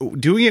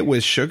doing it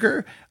with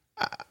sugar,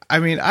 I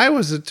mean, I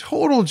was a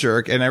total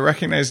jerk, and I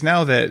recognize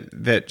now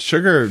that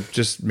sugar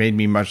just made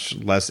me much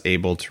less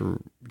able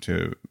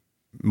to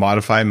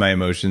modify my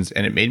emotions,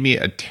 and it made me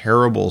a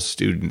terrible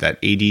student, that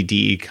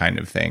ADD kind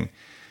of thing.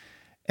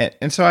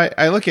 And so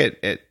I look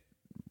at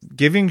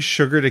giving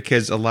sugar to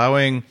kids,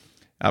 allowing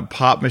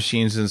pop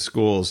machines in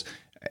schools,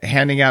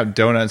 handing out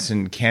donuts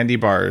and candy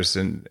bars,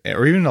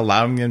 or even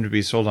allowing them to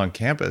be sold on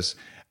campus.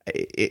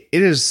 It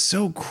is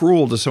so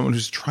cruel to someone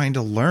who's trying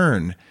to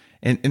learn.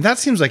 And that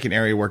seems like an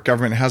area where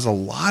government has a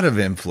lot of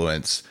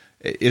influence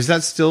Is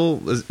that still,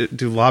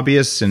 do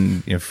lobbyists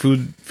and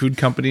food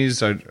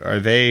companies, are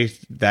they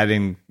that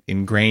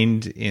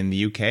ingrained in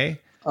the UK?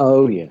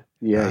 Oh yeah,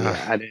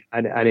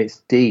 and it's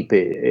deep.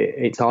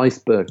 It's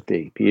iceberg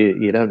deep.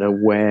 You don't know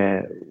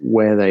where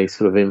they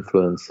sort of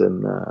influence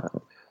and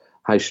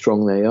how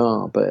strong they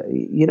are. But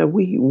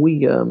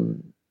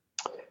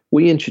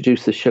we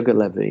introduced the sugar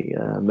levy.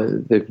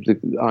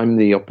 I'm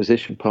the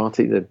opposition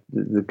party.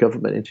 The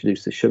government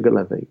introduced the sugar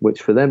levy,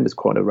 which for them was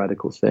quite a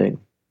radical thing,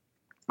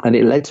 and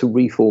it led to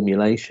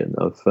reformulation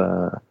of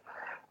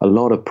a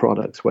lot of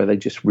products where they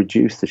just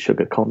reduced the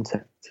sugar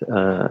content.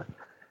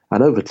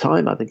 And over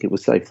time, I think it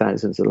would save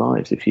thousands of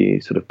lives if you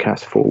sort of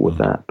cast forward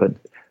that.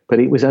 But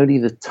it was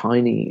only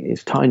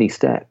tiny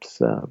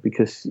steps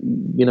because,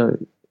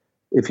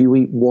 if you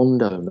eat one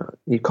donut,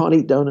 you can't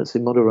eat donuts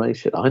in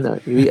moderation. I know.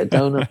 You eat a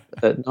donut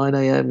at 9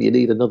 a.m., you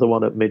need another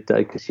one at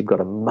midday because you've got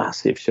a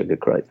massive sugar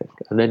craving.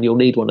 And then you'll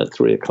need one at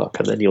 3 o'clock,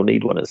 and then you'll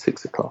need one at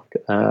 6 o'clock.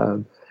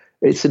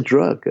 It's a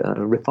drug.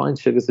 Refined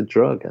sugar's a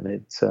drug, and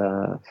it's...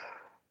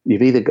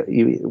 You've either got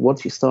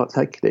once you start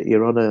taking it,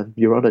 you're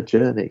on a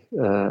journey,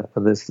 and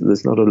there's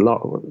not a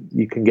lot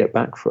you can get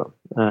back from.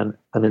 And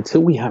until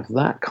we have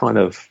that kind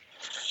of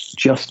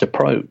just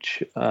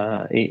approach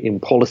in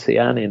policy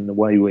and in the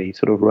way we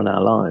sort of run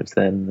our lives,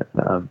 then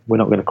we're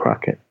not going to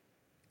crack it.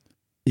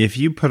 If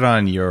you put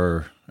on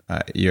your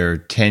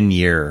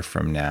 10-year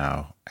from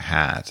now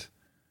hat,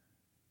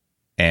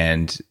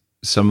 and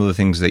some of the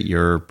things that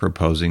you're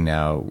proposing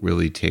now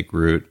really take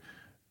root,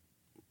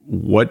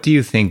 what do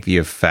you think the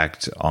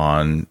effect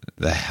on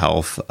the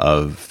health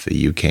of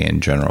the UK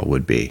in general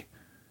would be?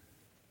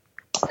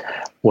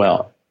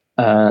 Well,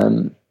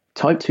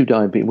 type 2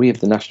 diabetes, we have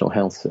the National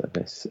Health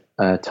Service.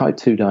 Type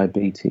 2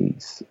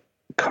 diabetes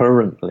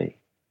currently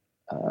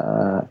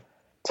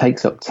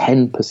takes up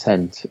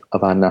 10%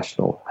 of our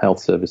National Health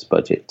Service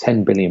budget,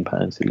 £10 billion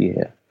a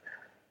year.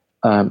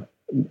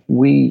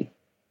 We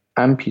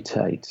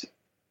amputate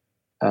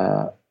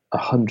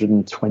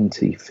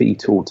 120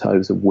 feet or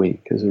toes a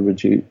week as a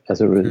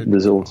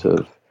result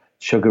of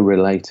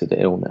sugar-related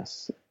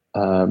illness.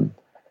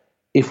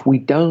 If we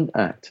don't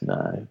act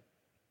now,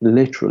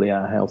 literally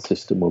our health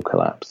system will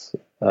collapse.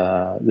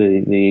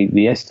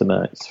 The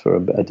estimates for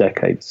a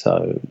decade or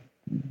so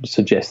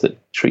suggest that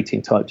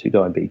treating type 2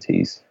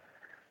 diabetes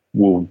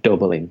will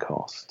double in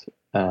cost.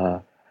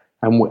 And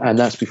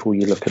that's before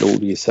you look at all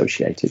the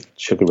associated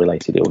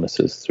sugar-related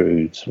illnesses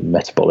through sort of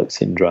metabolic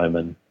syndrome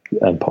and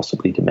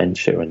possibly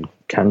dementia and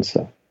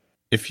cancer.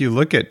 If you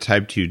look at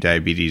type 2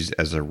 diabetes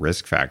as a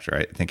risk factor,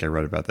 I think I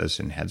wrote about this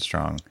in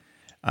Headstrong,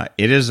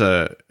 it is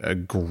a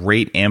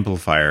great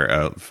amplifier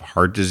of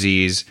heart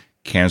disease,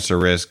 cancer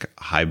risk,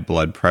 high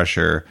blood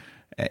pressure,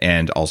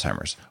 and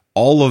Alzheimer's.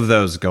 All of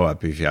those go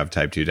up if you have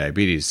type 2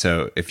 diabetes.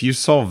 So if you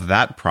solve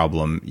that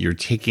problem, you're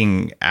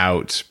taking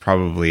out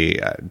probably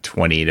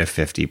 20 to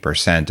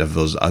 50% of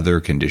those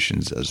other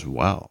conditions as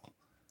well.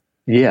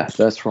 Yeah,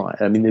 that's right.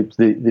 I mean,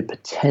 the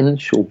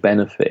potential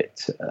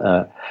benefit.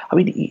 Type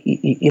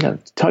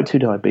 2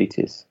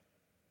 diabetes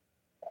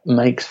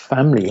makes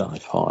family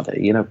life harder.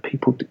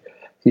 People,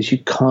 because you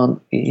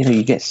can't.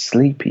 You get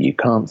sleepy. You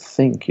can't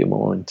think. You're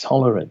more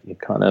intolerant. You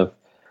kind of,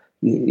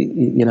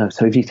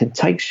 So if you can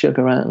take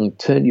sugar out and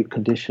turn your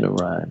condition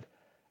around,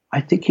 I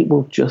think it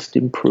will just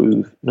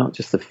improve not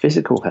just the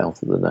physical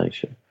health of the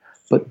nation,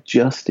 but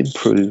just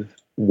improve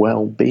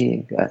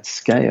well-being at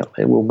scale.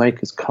 It will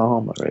make us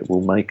calmer. It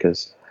will make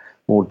us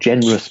more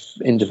generous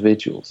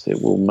individuals.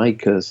 It will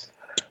make us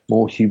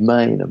more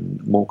humane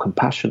and more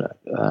compassionate,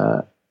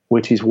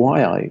 which is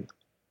why I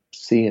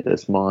see it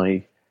as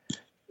my,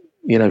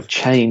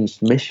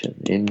 changed mission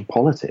in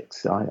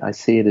politics. I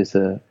see it as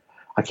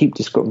I keep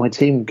describing, my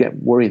team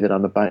get worried that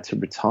I'm about to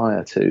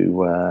retire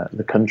to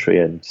the country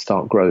and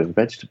start growing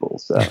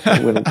vegetables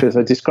because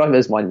I describe it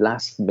as my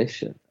last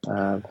mission.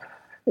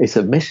 It's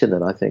a mission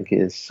that I think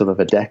is sort of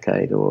a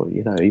decade or,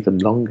 even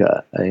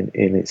longer in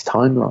its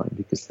timeline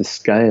because the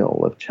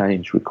scale of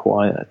change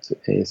required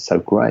is so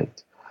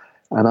great.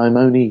 And I'm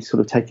only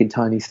sort of taking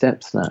tiny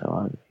steps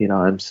now.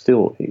 I'm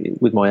still,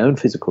 with my own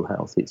physical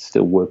health, it's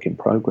still work in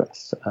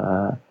progress.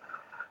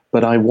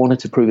 But I wanted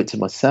to prove it to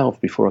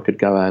myself before I could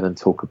go out and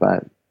talk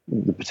about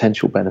the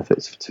potential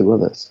benefits to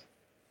others.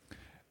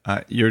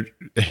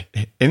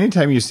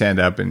 Anytime you stand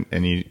up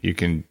and you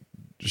can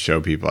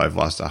show people I've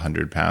lost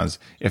 100 pounds,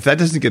 if that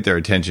doesn't get their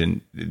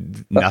attention,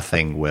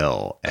 nothing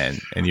will, and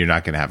you're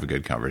not going to have a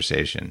good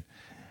conversation.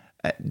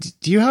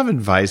 Do you have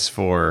advice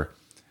for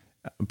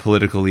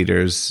political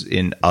leaders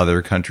in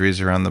other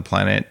countries around the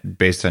planet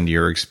based on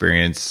your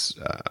experience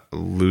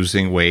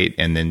losing weight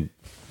and then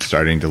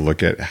starting to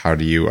look at how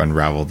do you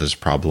unravel this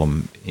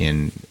problem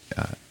in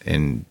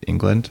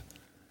England?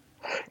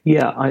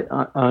 Yeah,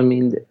 I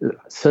mean,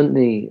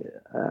 certainly.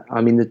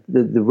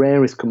 The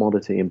rarest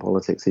commodity in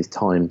politics is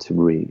time to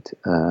read.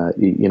 So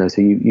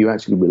you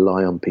actually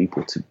rely on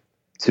people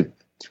to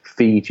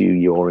feed you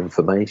your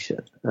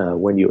information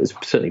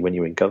certainly when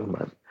you're in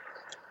government.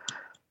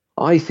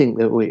 I think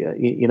that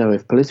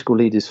if political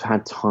leaders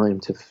had time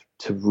to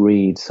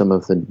read some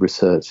of the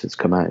research that's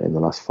come out in the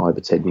last 5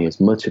 or 10 years,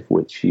 much of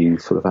which you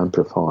sort of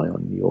amplify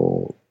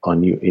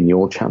in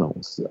your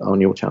channels,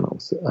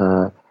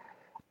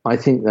 I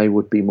think they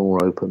would be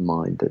more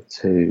open-minded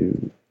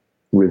to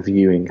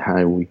reviewing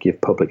how we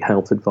give public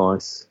health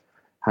advice,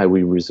 how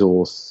we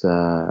resource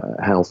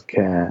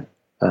healthcare,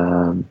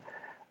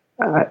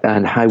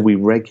 and how we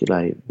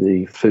regulate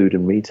the food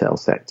and retail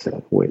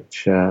sector,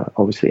 which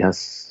obviously has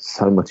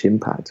so much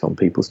impact on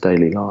people's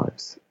daily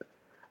lives.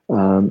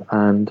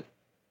 And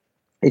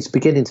it's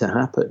beginning to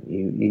happen.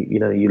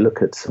 You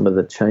look at some of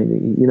the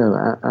change.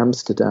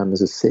 Amsterdam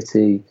as a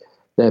city,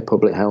 their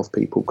public health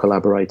people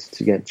collaborated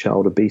to get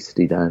child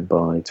obesity down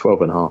by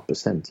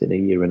 12.5% in a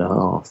year and a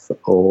half.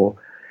 Or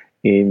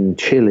in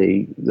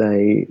Chile,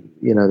 they've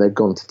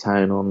gone to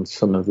town on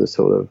some of the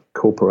sort of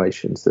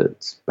corporations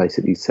that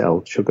basically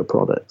sell sugar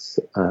products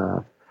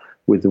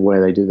with the way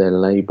they do their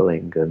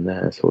labeling and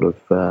their sort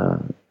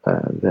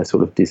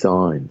of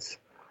designs.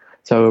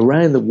 So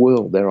around the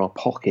world, there are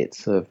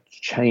pockets of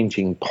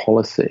changing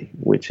policy,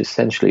 which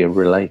essentially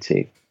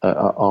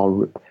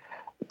are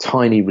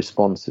tiny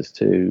responses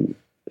to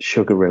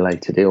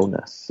sugar-related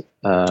illness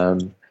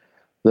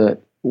that,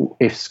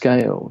 if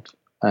scaled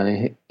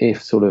and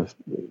if sort of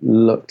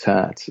looked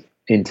at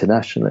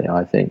internationally,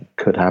 I think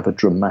could have a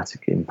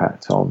dramatic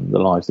impact on the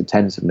lives of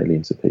tens of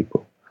millions of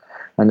people.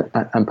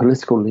 And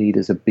political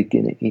leaders are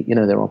beginning,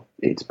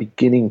 it's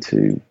beginning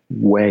to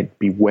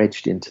be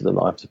wedged into the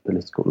lives of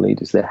political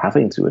leaders. They're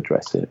having to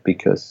address it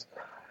because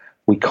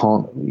we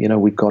can't,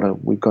 we've got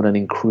an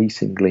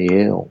increasingly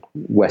ill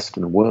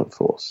Western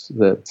workforce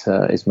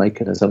that is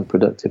making us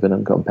unproductive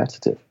and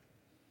uncompetitive.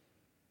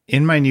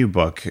 In my new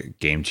book,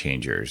 Game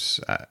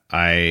Changers,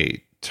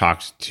 I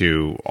talked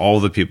to all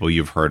the people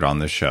you've heard on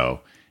the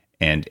show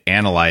and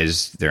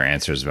analyzed their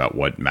answers about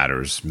what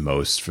matters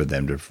most for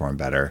them to perform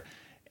better.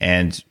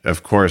 And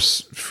of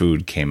course,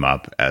 food came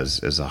up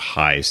as a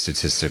high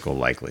statistical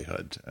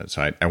likelihood.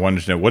 So I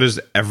wanted to know, what does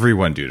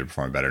everyone do to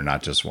perform better,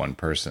 not just one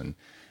person?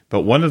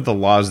 But one of the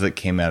laws that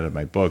came out of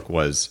my book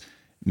was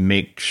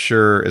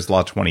is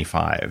Law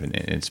 25. And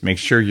it's make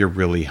sure you're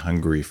really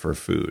hungry for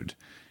food.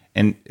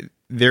 And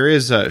there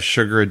is a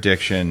sugar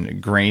addiction,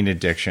 grain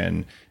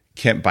addiction,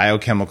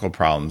 biochemical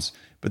problems.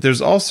 But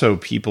there's also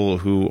people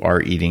who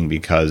are eating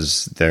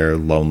because they're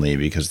lonely,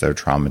 because they're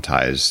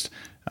traumatized,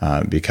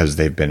 because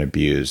they've been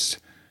abused.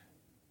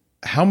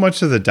 How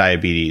much of the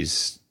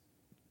diabetes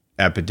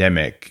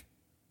epidemic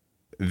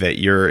that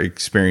you're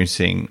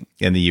experiencing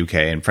in the UK,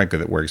 and frankly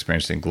that we're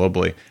experiencing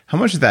globally, how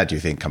much of that do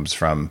you think comes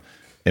from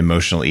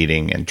emotional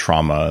eating and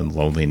trauma and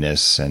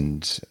loneliness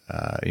and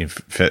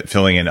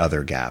filling in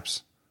other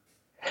gaps?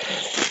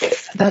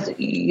 That's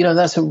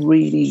a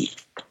really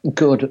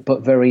good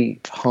but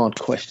very hard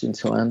question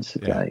to answer,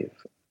 Dave.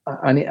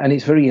 And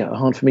it's very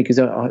hard for me because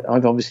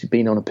I've obviously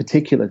been on a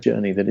particular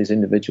journey that is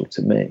individual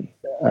to me.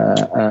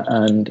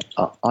 And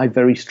I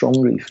very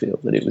strongly feel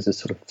that it was a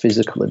sort of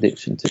physical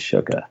addiction to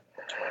sugar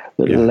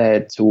that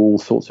led to all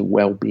sorts of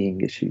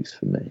well-being issues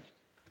for me.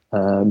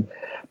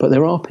 But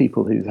there are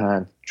people who've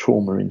had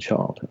trauma in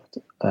childhood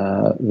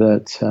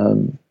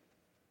that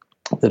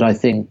I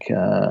think,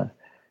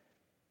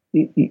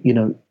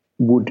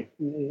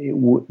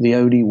 the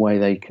only way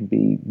they can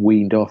be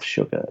weaned off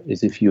sugar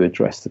is if you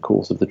address the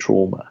cause of the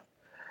trauma.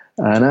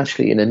 And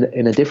actually, in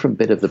a different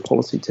bit of the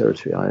policy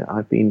territory,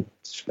 I've been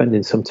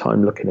spending some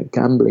time looking at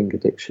gambling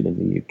addiction in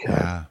the UK.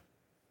 Yeah.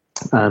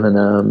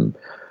 And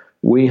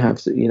we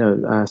have,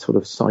 our sort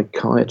of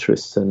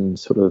psychiatrists and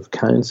sort of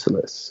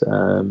counsellors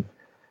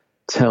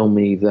tell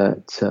me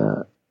that,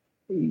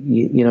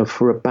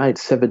 for about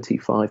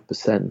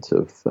 75%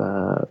 of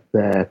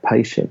their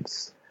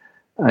patients,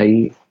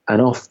 an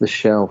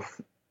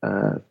off-the-shelf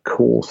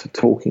course of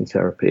talking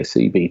therapy, a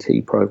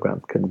CBT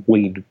program,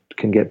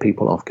 can get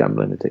people off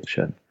gambling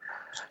addiction.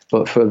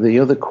 But for the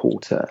other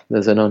quarter,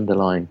 there's an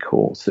underlying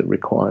cause that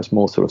requires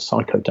more sort of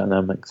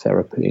psychodynamic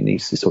therapy. It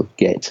needs to sort of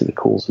get to the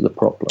cause of the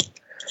problem.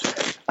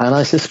 And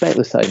I suspect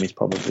the same is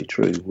probably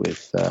true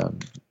with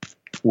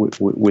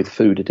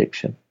food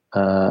addiction.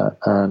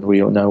 And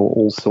we all know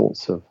all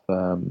sorts of,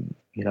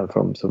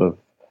 from sort of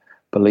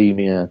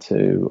bulimia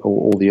to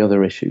all the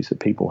other issues that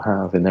people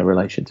have in their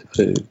relation to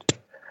food.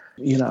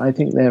 I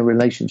think their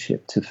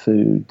relationship to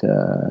food,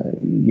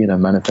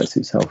 manifests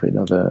itself in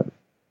other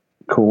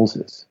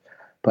causes.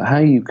 But how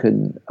you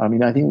can, I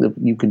think that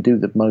you can do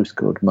the most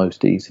good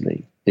most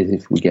easily is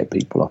if we get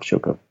people off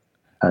sugar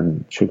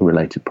and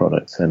sugar-related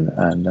products, and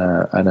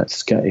at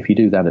scale. If you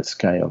do that at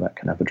scale, that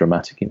can have a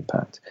dramatic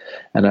impact,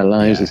 and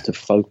allows us to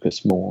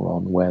focus more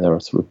on where there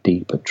are sort of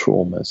deeper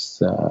traumas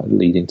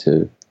leading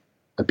to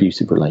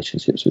abusive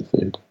relationships with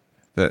food.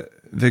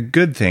 The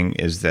good thing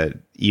is that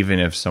even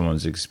if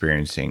someone's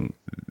experiencing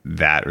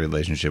that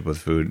relationship with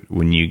food,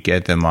 when you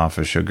get them off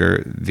of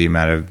sugar, the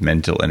amount of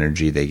mental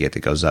energy they get that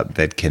goes up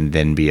that can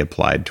then be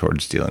applied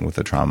towards dealing with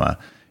the trauma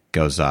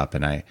goes up.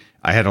 And I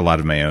had a lot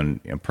of my own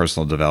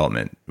personal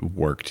development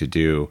work to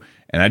do.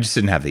 And I just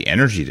didn't have the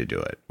energy to do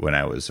it when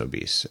I was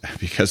obese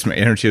because my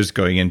energy was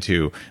going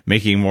into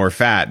making more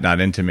fat,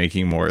 not into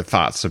making more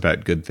thoughts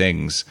about good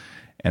things.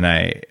 And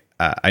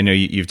I know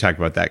you've talked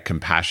about that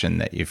compassion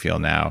that you feel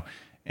now.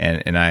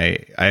 And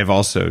I have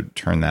also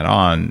turned that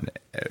on,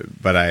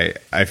 but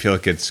I feel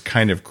like it's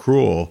kind of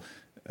cruel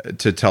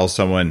to tell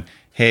someone,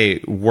 hey,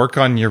 work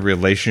on your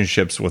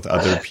relationships with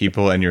other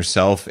people and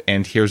yourself,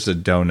 and here's a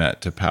donut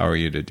to power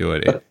you to do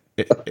it.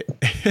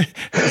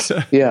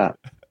 Yeah.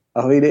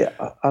 I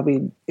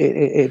mean,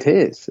 it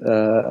is,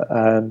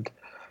 and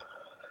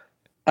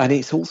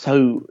it's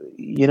also,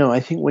 I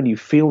think when you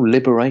feel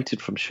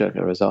liberated from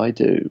sugar, as I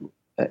do,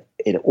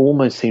 it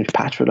almost seems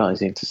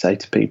patronizing to say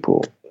to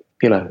people,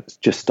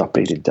 just stop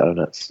eating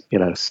donuts.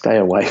 Stay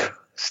away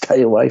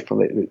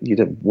from it.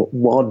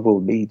 One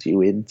will lead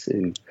you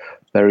into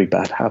very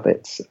bad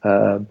habits.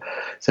 So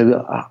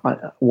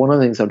one of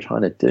the things I'm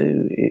trying to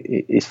do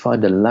is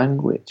find a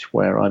language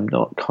where I'm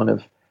not kind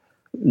of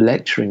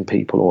lecturing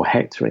people or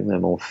hectoring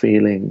them or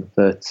feeling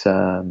that,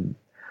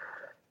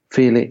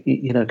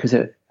 because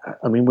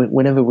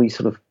whenever we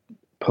sort of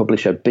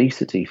publish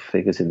obesity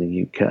figures in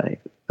the UK,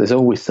 there's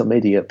always some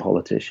idiot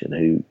politician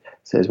who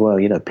says, well,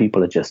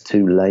 people are just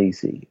too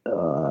lazy.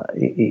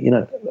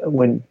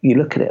 When you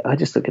look at it, I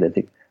just look at it and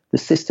think the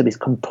system is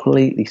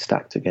completely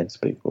stacked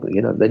against people.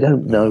 They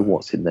don't know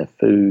what's in their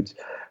food.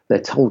 They're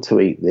told to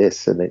eat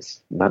this and it's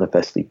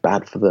manifestly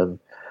bad for them.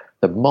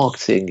 The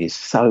marketing is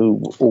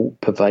so all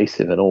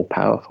pervasive and all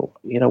powerful.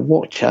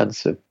 What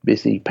chance have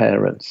busy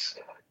parents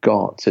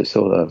got to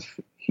sort of,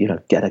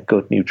 get a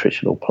good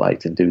nutritional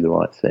plate and do the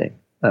right thing?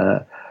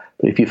 But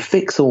if you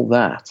fix all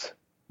that,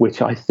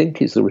 which I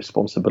think is the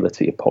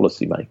responsibility of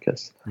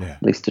policymakers,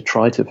 at least to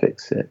try to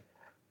fix it,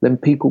 then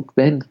people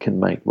then can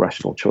make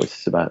rational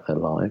choices about their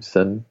lives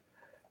and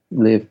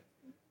live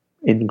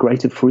in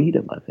greater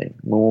freedom, I think,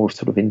 more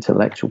sort of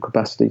intellectual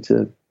capacity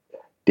to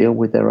deal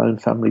with their own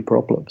family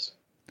problems.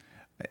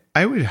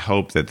 I would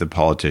hope that the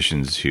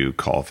politicians who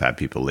call fat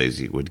people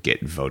lazy would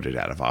get voted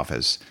out of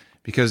office,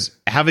 because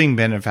having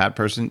been a fat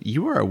person,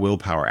 you are a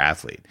willpower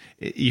athlete.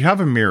 You have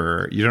a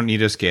mirror. You don't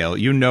need a scale.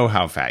 You know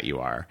how fat you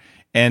are.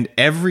 And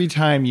every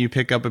time you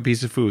pick up a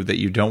piece of food that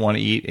you don't want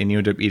to eat and you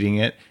end up eating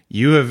it,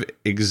 you have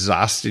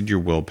exhausted your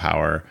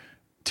willpower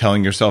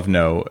telling yourself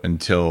no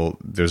until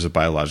there's a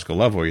biological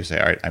level where you say,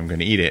 all right, I'm going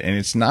to eat it. And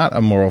it's not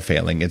a moral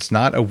failing. It's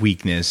not a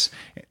weakness.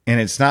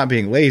 And it's not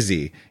being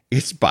lazy.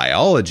 It's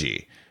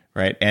biology.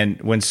 Right. And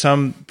when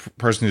some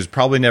person who's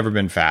probably never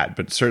been fat,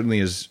 but certainly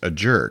is a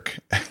jerk,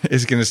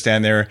 is going to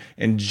stand there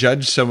and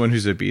judge someone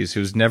who's obese,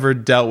 who's never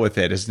dealt with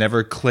it, has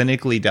never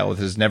clinically dealt with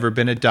it, has never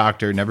been a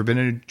doctor, never been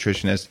a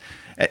nutritionist,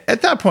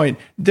 at that point,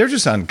 they're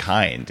just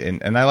unkind.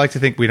 And I like to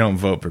think we don't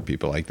vote for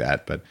people like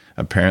that, but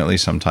apparently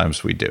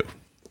sometimes we do.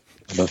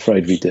 I'm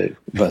afraid we do.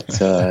 But,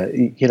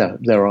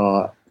 there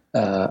are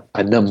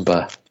a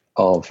number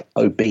of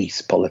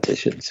obese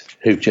politicians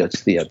who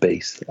judge the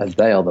obese, and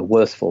they are the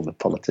worst form of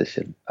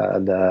politician.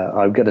 And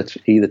I'm going to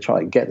either try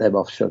and get them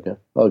off sugar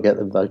or get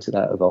them voted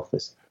out of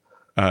office.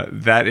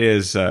 That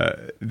is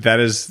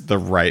the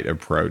right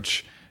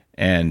approach.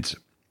 And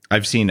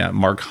I've seen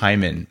Mark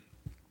Hyman,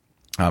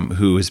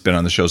 who has been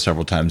on the show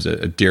several times,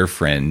 a dear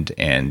friend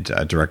and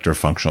director of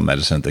functional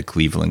medicine at the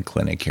Cleveland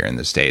Clinic here in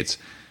the States.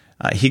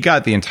 He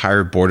got the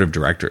entire board of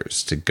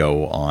directors to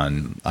go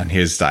on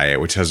his diet,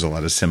 which has a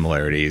lot of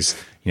similarities.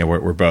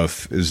 We're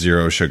both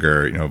zero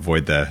sugar,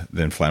 avoid the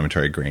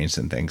inflammatory grains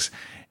and things.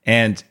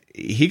 And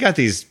he got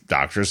these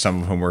doctors,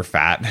 some of whom were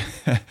fat,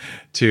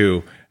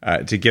 to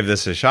give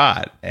this a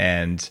shot.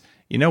 And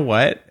you know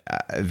what?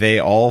 They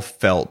all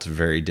felt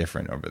very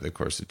different over the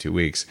course of 2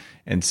 weeks.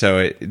 And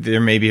so there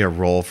may be a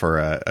role for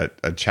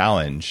a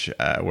challenge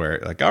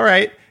where, like, all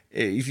right,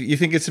 if you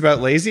think it's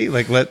about lazy,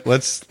 like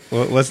let's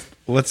have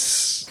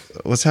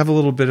a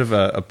little bit of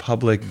a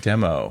public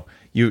demo.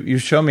 You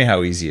show me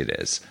how easy it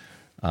is.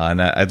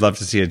 And I'd love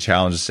to see a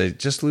challenge to say,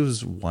 just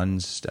lose 1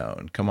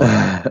 stone. Come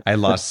on. I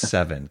lost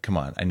 7. Come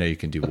on. I know you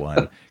can do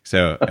 1.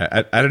 So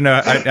I don't know.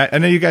 I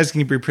know you guys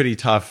can be pretty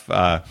tough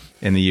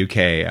in the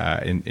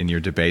UK in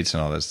your debates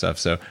and all that stuff.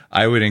 So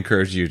I would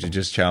encourage you to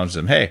just challenge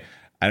them. Hey,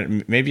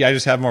 maybe I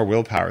just have more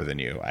willpower than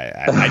you.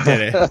 I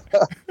did it.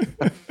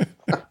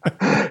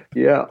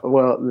 Yeah,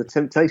 well, the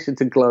temptation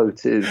to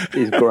gloat is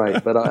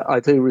great, but I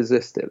do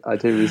resist it.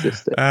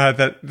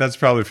 That's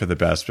probably for the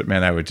best. But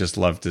man, I would just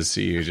love to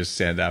see you just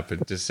stand up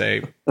and just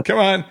say, come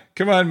on,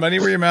 money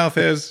where your mouth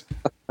is.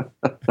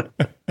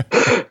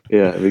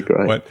 Yeah, it'd be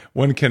great.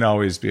 One can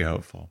always be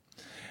hopeful.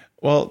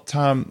 Well,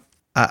 Tom,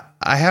 I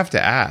have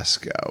to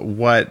ask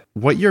what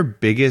your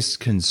biggest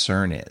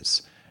concern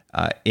is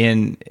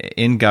in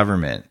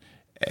government.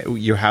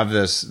 You have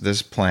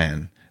this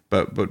plan.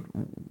 But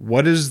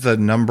what is the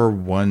number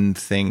one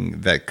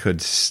thing that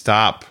could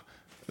stop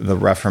the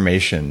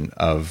reformation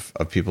of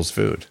people's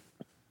food?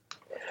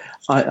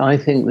 I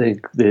think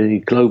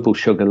the global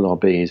sugar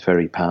lobby is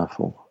very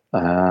powerful.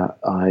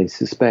 I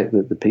suspect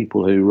that the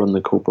people who run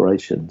the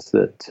corporations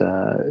that,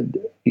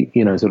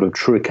 sort of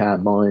trick our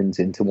minds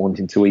into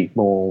wanting to eat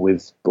more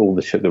with all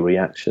the sugar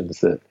reactions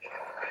that,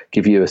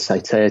 give you a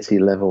satiety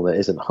level that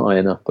isn't high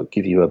enough, but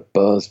give you a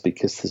buzz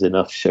because there's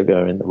enough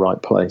sugar in the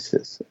right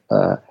places.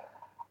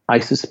 I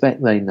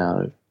suspect they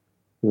know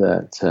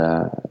that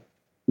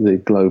the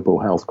global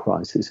health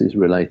crisis is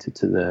related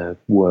to the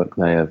work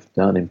they have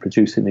done in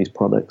producing these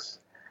products,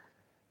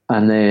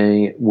 and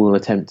they will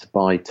attempt to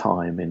buy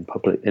time in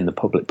the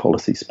public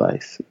policy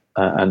space.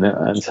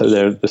 And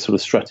so the sort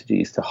of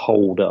strategy is to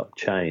hold up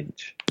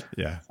change.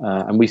 Yeah.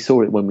 And we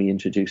saw it when we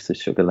introduced the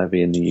sugar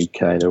levy in the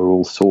UK. There were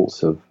all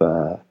sorts of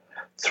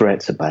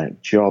threats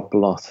about job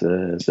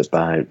losses,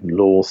 about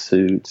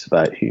lawsuits,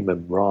 about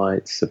human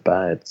rights,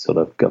 about sort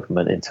of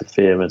government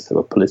interference. There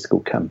were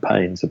political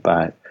campaigns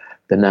about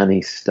the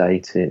nanny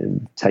state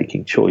in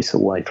taking choice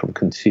away from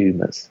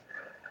consumers.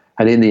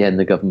 And in the end,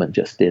 the government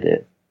just did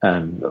it.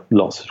 And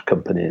lots of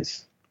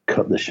companies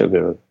cut the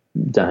sugar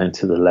down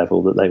to the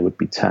level that they would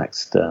be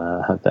taxed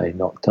had they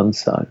not done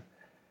so.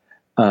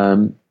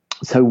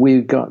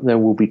 So there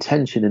will be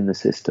tension in the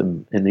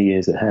system in the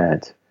years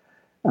ahead.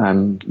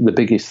 And the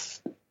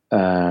biggest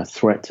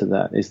threat to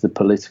that is the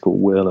political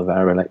will of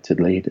our elected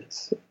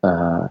leaders.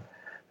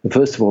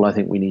 First of all, I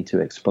think we need to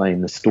explain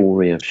the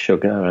story of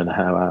sugar and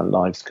how our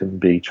lives can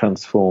be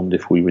transformed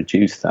if we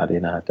reduce that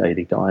in our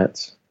daily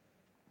diets.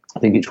 I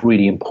think it's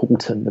really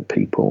important that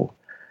people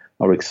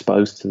are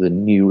exposed to the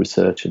new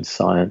research and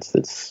science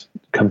that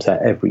comes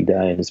out every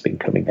day and has been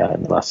coming out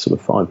in the last sort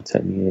of 5 or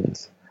 10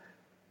 years.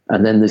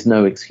 And then there's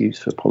no excuse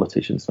for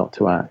politicians not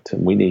to act.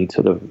 And we need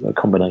sort of a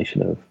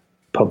combination of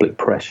public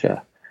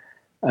pressure.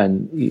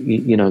 And,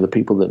 the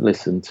people that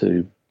listen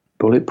to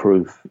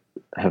Bulletproof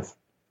have,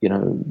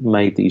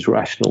 made these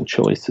rational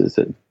choices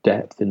at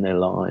depth in their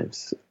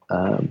lives.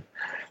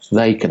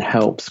 They can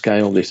help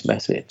scale this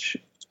message.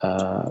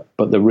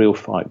 But the real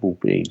fight will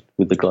be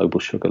with the global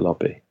sugar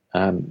lobby.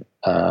 And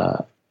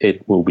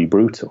it will be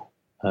brutal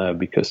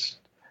because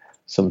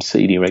some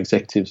senior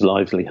executives'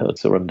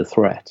 livelihoods are under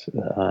threat,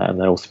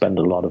 and they'll spend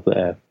a lot of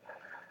their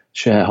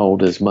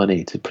shareholders'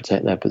 money to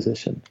protect their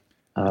position.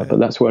 But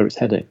that's where it's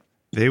heading.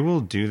 They will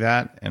do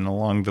that, and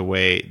along the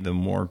way, the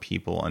more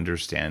people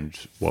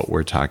understand what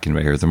we're talking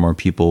about here, the more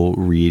people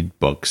read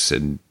books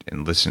and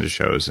listen to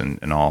shows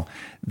and all,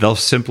 they'll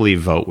simply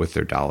vote with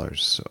their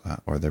dollars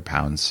or their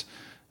pounds.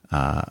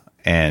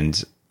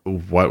 And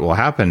what will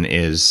happen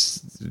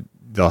is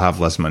they'll have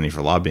less money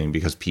for lobbying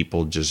because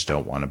people just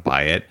don't want to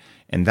buy it.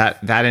 And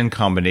that in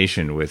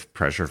combination with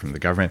pressure from the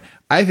government,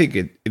 I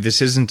think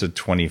this isn't a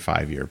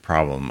 25-year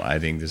problem. I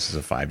think this is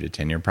a 5 to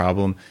 10-year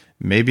problem.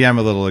 Maybe I'm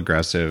a little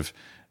aggressive.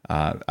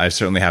 I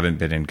certainly haven't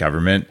been in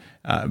government,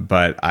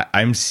 but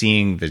I'm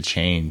seeing the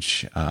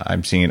change.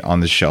 I'm seeing it on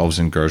the shelves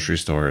in grocery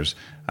stores.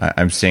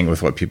 I'm seeing it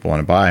with what people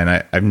want to buy.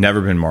 And I've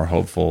never been more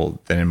hopeful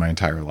than in my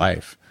entire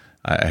life.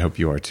 I hope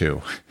you are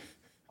too.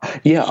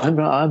 Yeah,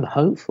 I'm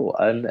hopeful.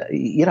 And,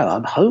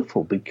 I'm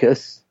hopeful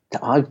because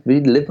I've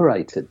been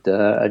liberated,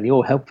 and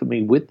you're helping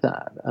me with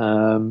that.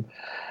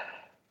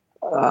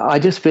 I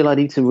just feel I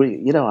need to,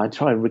 I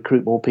try and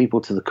recruit more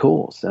people to the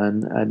cause,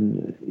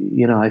 and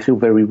I feel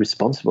very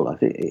responsible. I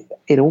think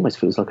it almost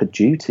feels like a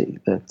duty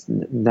that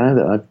now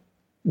that I've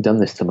done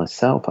this to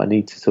myself, I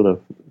need to sort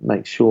of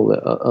make sure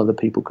that other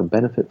people can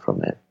benefit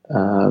from it.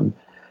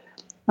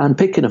 And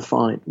picking a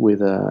fight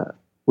with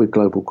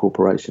global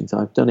corporations,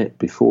 I've done it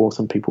before.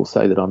 Some people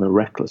say that I'm a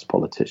reckless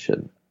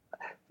politician.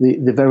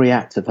 The very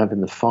act of having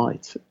the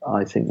fight,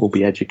 I think, will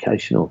be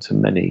educational to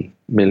many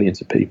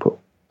millions of people.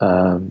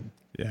 Yeah.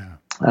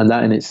 And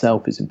that in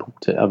itself is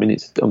important. I mean,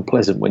 it's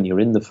unpleasant when you're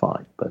in the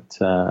fight, but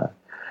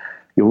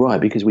you're right,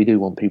 because we do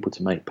want people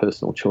to make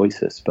personal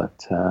choices,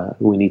 but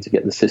we need to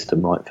get the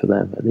system right for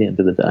them at the end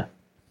of the day.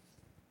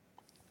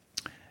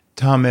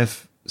 Tom,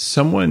 if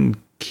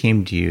someone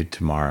came to you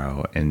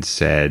tomorrow and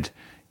said,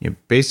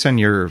 based on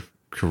your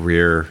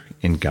career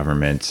in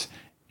government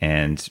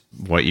and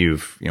what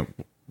you've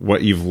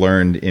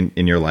learned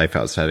in your life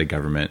outside of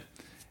government,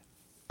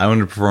 I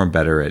want to perform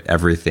better at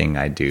everything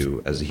I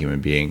do as a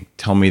human being.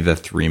 Tell me the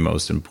 3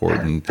 most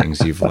important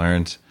things you've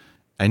learned.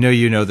 I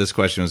know this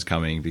question was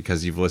coming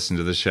because you've listened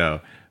to the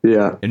show.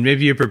 Yeah. And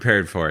maybe you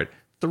prepared for it.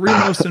 3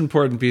 most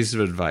important pieces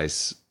of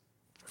advice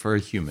for a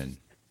human.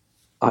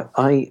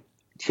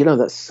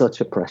 That's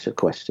such a pressure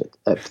question,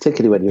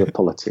 particularly when you're a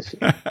politician.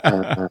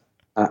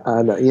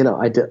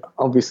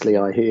 Obviously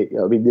I hear,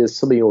 there's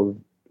some of your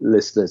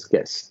listeners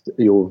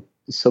your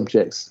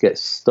subjects get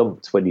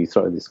stumped when you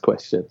throw this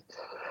question.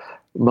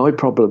 My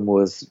problem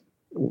was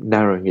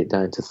narrowing it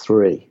down to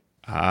 3.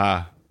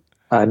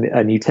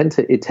 And you tend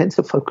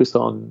to focus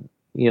on,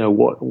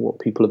 what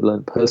people have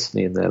learned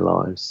personally in their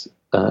lives.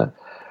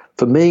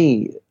 For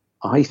me,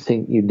 I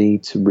think you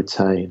need to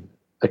retain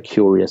a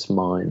curious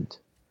mind.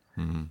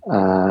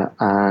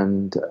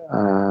 And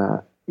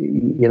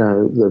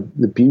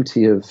the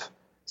beauty of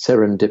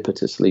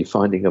serendipitously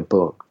finding a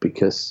book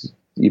because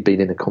you've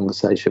been in a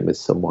conversation with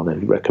someone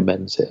who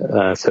recommends it.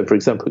 So, for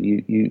example,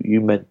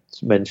 you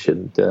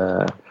mentioned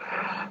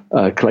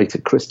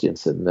Clayton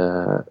Christensen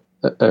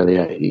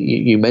earlier.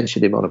 You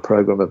mentioned him on a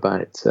program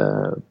about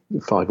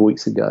 5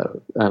 weeks ago,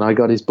 and I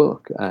got his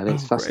book, and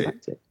it's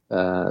fascinating.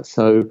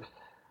 So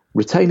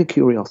retain a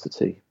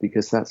curiosity,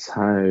 because that's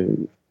how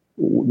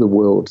the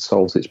world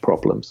solves its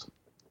problems,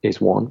 is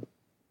one.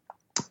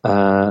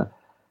 And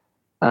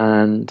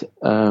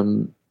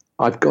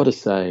I've got to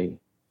say,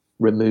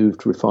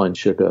 removed refined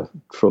sugar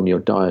from your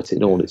diet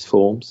in all its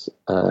forms.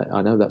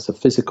 I know that's a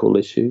physical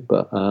issue,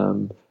 but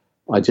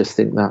I just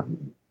think that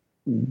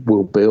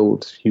will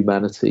build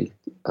humanity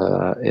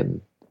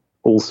in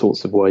all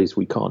sorts of ways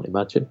we can't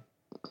imagine.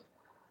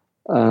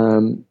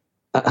 And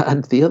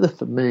the other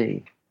for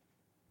me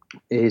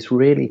is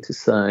really to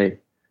say,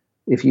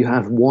 if you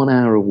have 1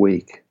 hour a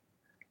week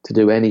to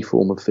do any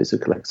form of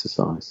physical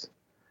exercise,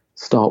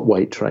 start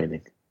weight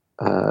training,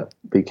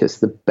 because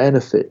the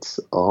benefits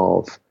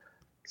of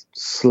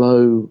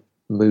slow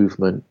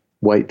movement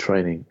weight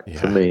training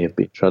for me have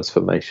been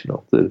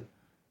transformational. The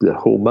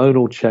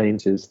hormonal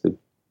changes, the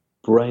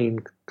brain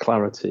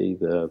clarity,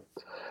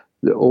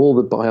 all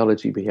the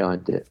biology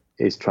behind it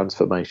is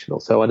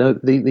transformational. So I know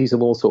these are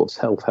more sort of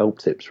self-help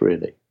tips,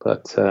 really,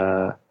 but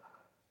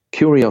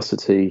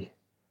curiosity,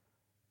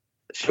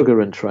 sugar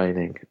and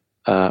training,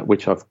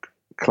 which I've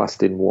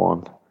classed in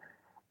one.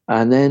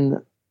 And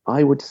then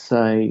I would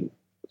say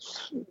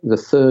the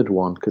third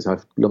one, because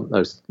I've lumped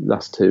those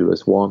last two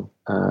as one,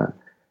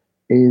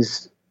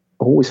 is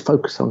always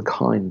focus on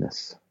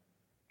kindness.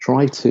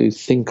 Try to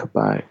think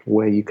about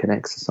where you can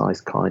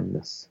exercise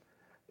kindness,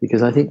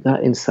 because I think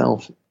that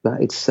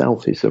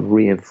itself is a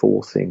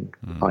reinforcing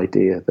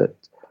idea that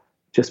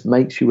just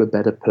makes you a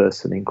better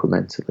person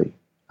incrementally.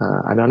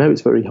 And I know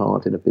it's very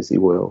hard in a busy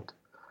world,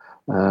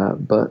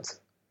 but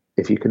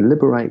if you can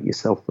liberate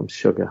yourself from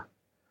sugar,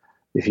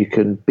 if you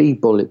can be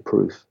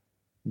bulletproof,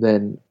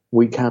 then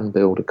we can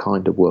build a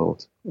kinder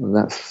world. And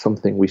that's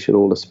something we should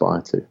all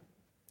aspire to.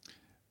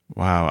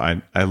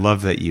 Wow. I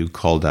love that you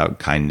called out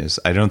kindness.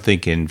 I don't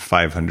think in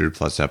 500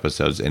 plus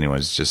episodes,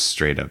 anyone's just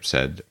straight up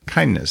said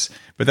kindness,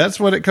 but that's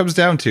what it comes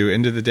down to.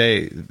 End of the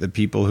day, the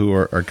people who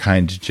are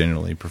kind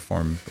generally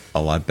perform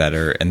a lot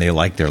better, and they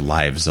like their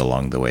lives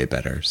along the way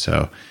better.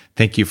 So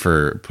thank you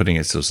for putting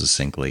it so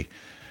succinctly.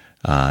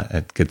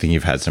 A good thing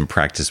you've had some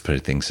practice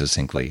putting things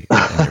succinctly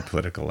in your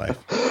political life.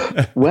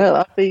 Well,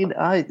 I mean,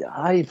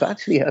 I've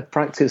actually had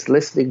practice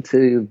listening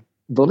to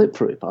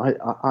Bulletproof.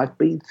 I've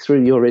been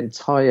through your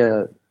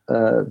entire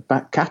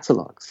back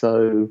catalogue.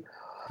 So,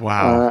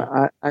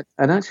 wow.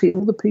 And actually,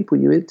 all the people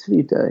you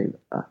interview, Dave,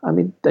 I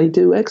mean, they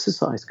do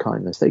exercise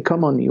kindness. They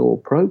come on your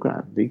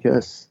program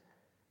because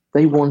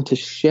they want to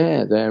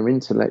share their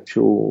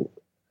intellectual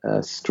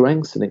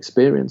strengths and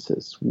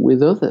experiences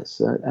with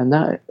others. And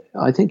that,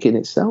 I think, in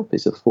itself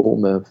is a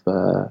form of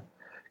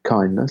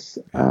kindness.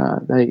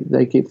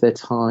 They give their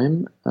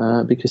time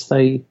because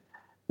they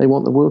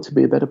want the world to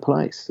be a better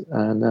place.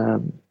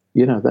 And,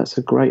 that's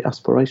a great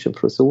aspiration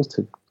for us all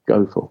to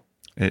go for.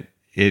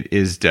 It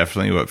is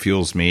definitely what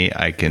fuels me.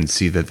 I can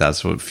see that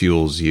that's what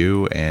fuels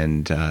you.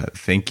 And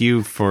thank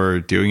you for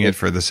doing it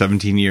for the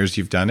 17 years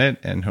you've done it,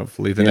 and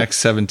hopefully the next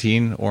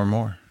 17 or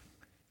more.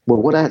 Well,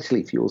 what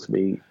actually fuels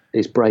me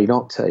is brain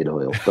octane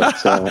oil.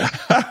 But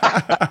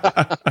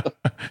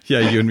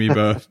yeah, you and me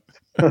both.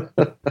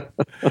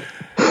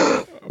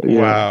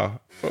 Wow.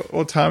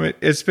 Well, Tom,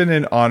 it's been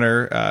an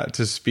honor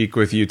to speak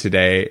with you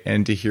today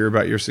and to hear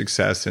about your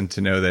success, and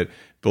to know that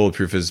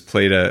Bulletproof has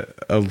played a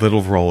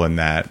little role in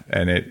that.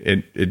 And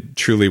it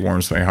truly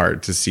warms my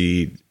heart to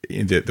see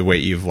the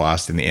weight you've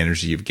lost and the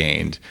energy you've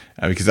gained,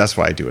 because that's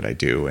why I do what I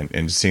do.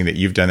 And seeing that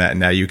you've done that, and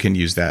now you can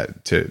use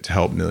that to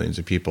help millions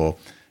of people.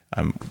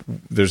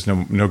 There's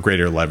no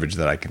greater leverage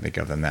that I can think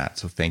of than that.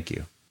 So thank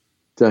you.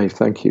 Dave,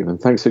 thank you.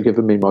 And thanks for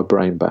giving me my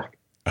brain back.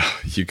 Oh,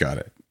 you got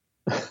it.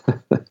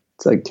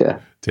 Take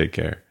care. Take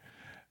care.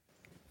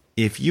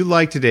 If you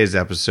like today's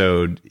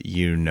episode,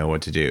 you know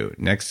what to do.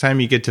 Next time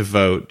you get to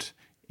vote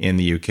in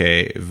the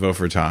UK, vote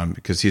for Tom,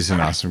 because he's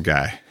an awesome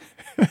guy.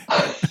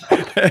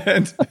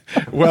 and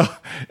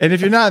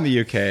if you're not in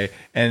the UK,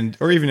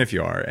 or even if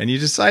you are, and you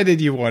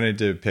decided you wanted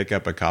to pick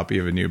up a copy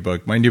of a new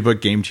book, my new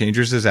book, Game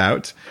Changers, is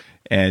out.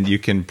 And you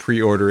can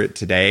pre-order it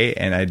today.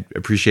 And I'd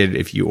appreciate it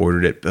if you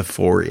ordered it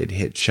before it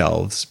hit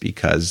shelves,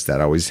 because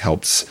that always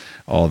helps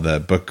all the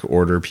book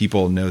order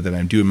people know that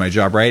I'm doing my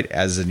job right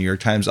as a New York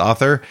Times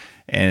author.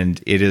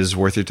 And it is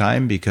worth your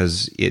time,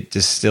 because it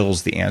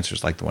distills the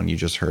answers, like the one you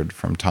just heard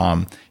from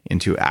Tom,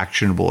 into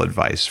actionable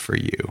advice for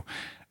you.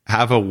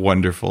 Have a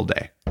wonderful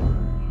day.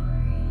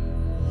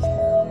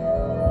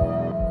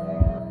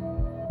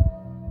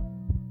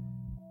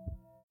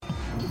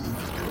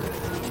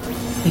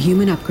 The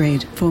Human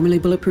Upgrade, formerly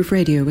Bulletproof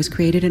Radio, was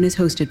created and is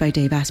hosted by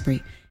Dave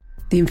Asprey.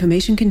 The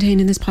information contained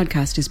in this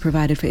podcast is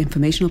provided for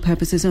informational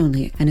purposes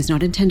only and is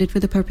not intended for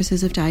the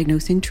purposes of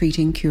diagnosing,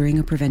 treating, curing,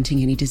 or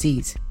preventing any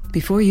disease.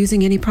 Before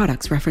using any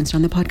products referenced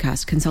on the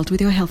podcast, consult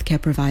with your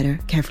healthcare provider,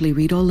 carefully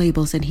read all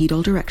labels, and heed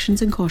all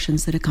directions and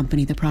cautions that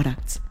accompany the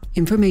products.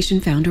 Information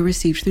found or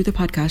received through the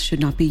podcast should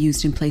not be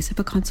used in place of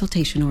a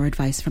consultation or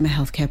advice from a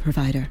healthcare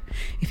provider.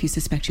 If you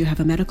suspect you have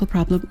a medical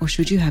problem, or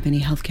should you have any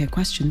healthcare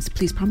questions,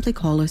 please promptly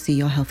call or see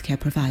your healthcare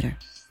provider.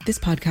 This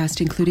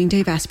podcast, including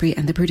Dave Asprey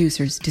and the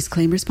producers,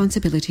 disclaim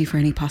responsibility for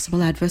any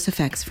possible adverse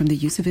effects from the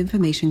use of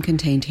information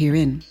contained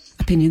herein.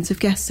 Opinions of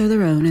guests are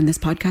their own, and this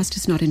podcast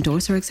does not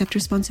endorse or accept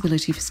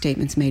responsibility for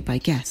statements made by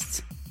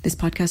guests. This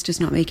podcast does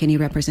not make any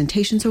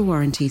representations or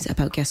warranties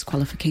about guest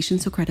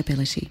qualifications or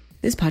credibility.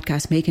 This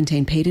podcast may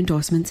contain paid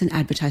endorsements and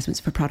advertisements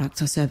for products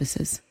or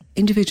services.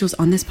 Individuals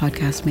on this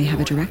podcast may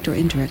have a direct or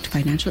indirect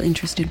financial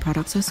interest in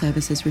products or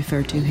services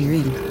referred to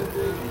herein.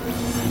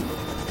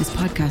 This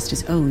podcast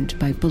is owned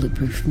by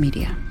Bulletproof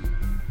Media.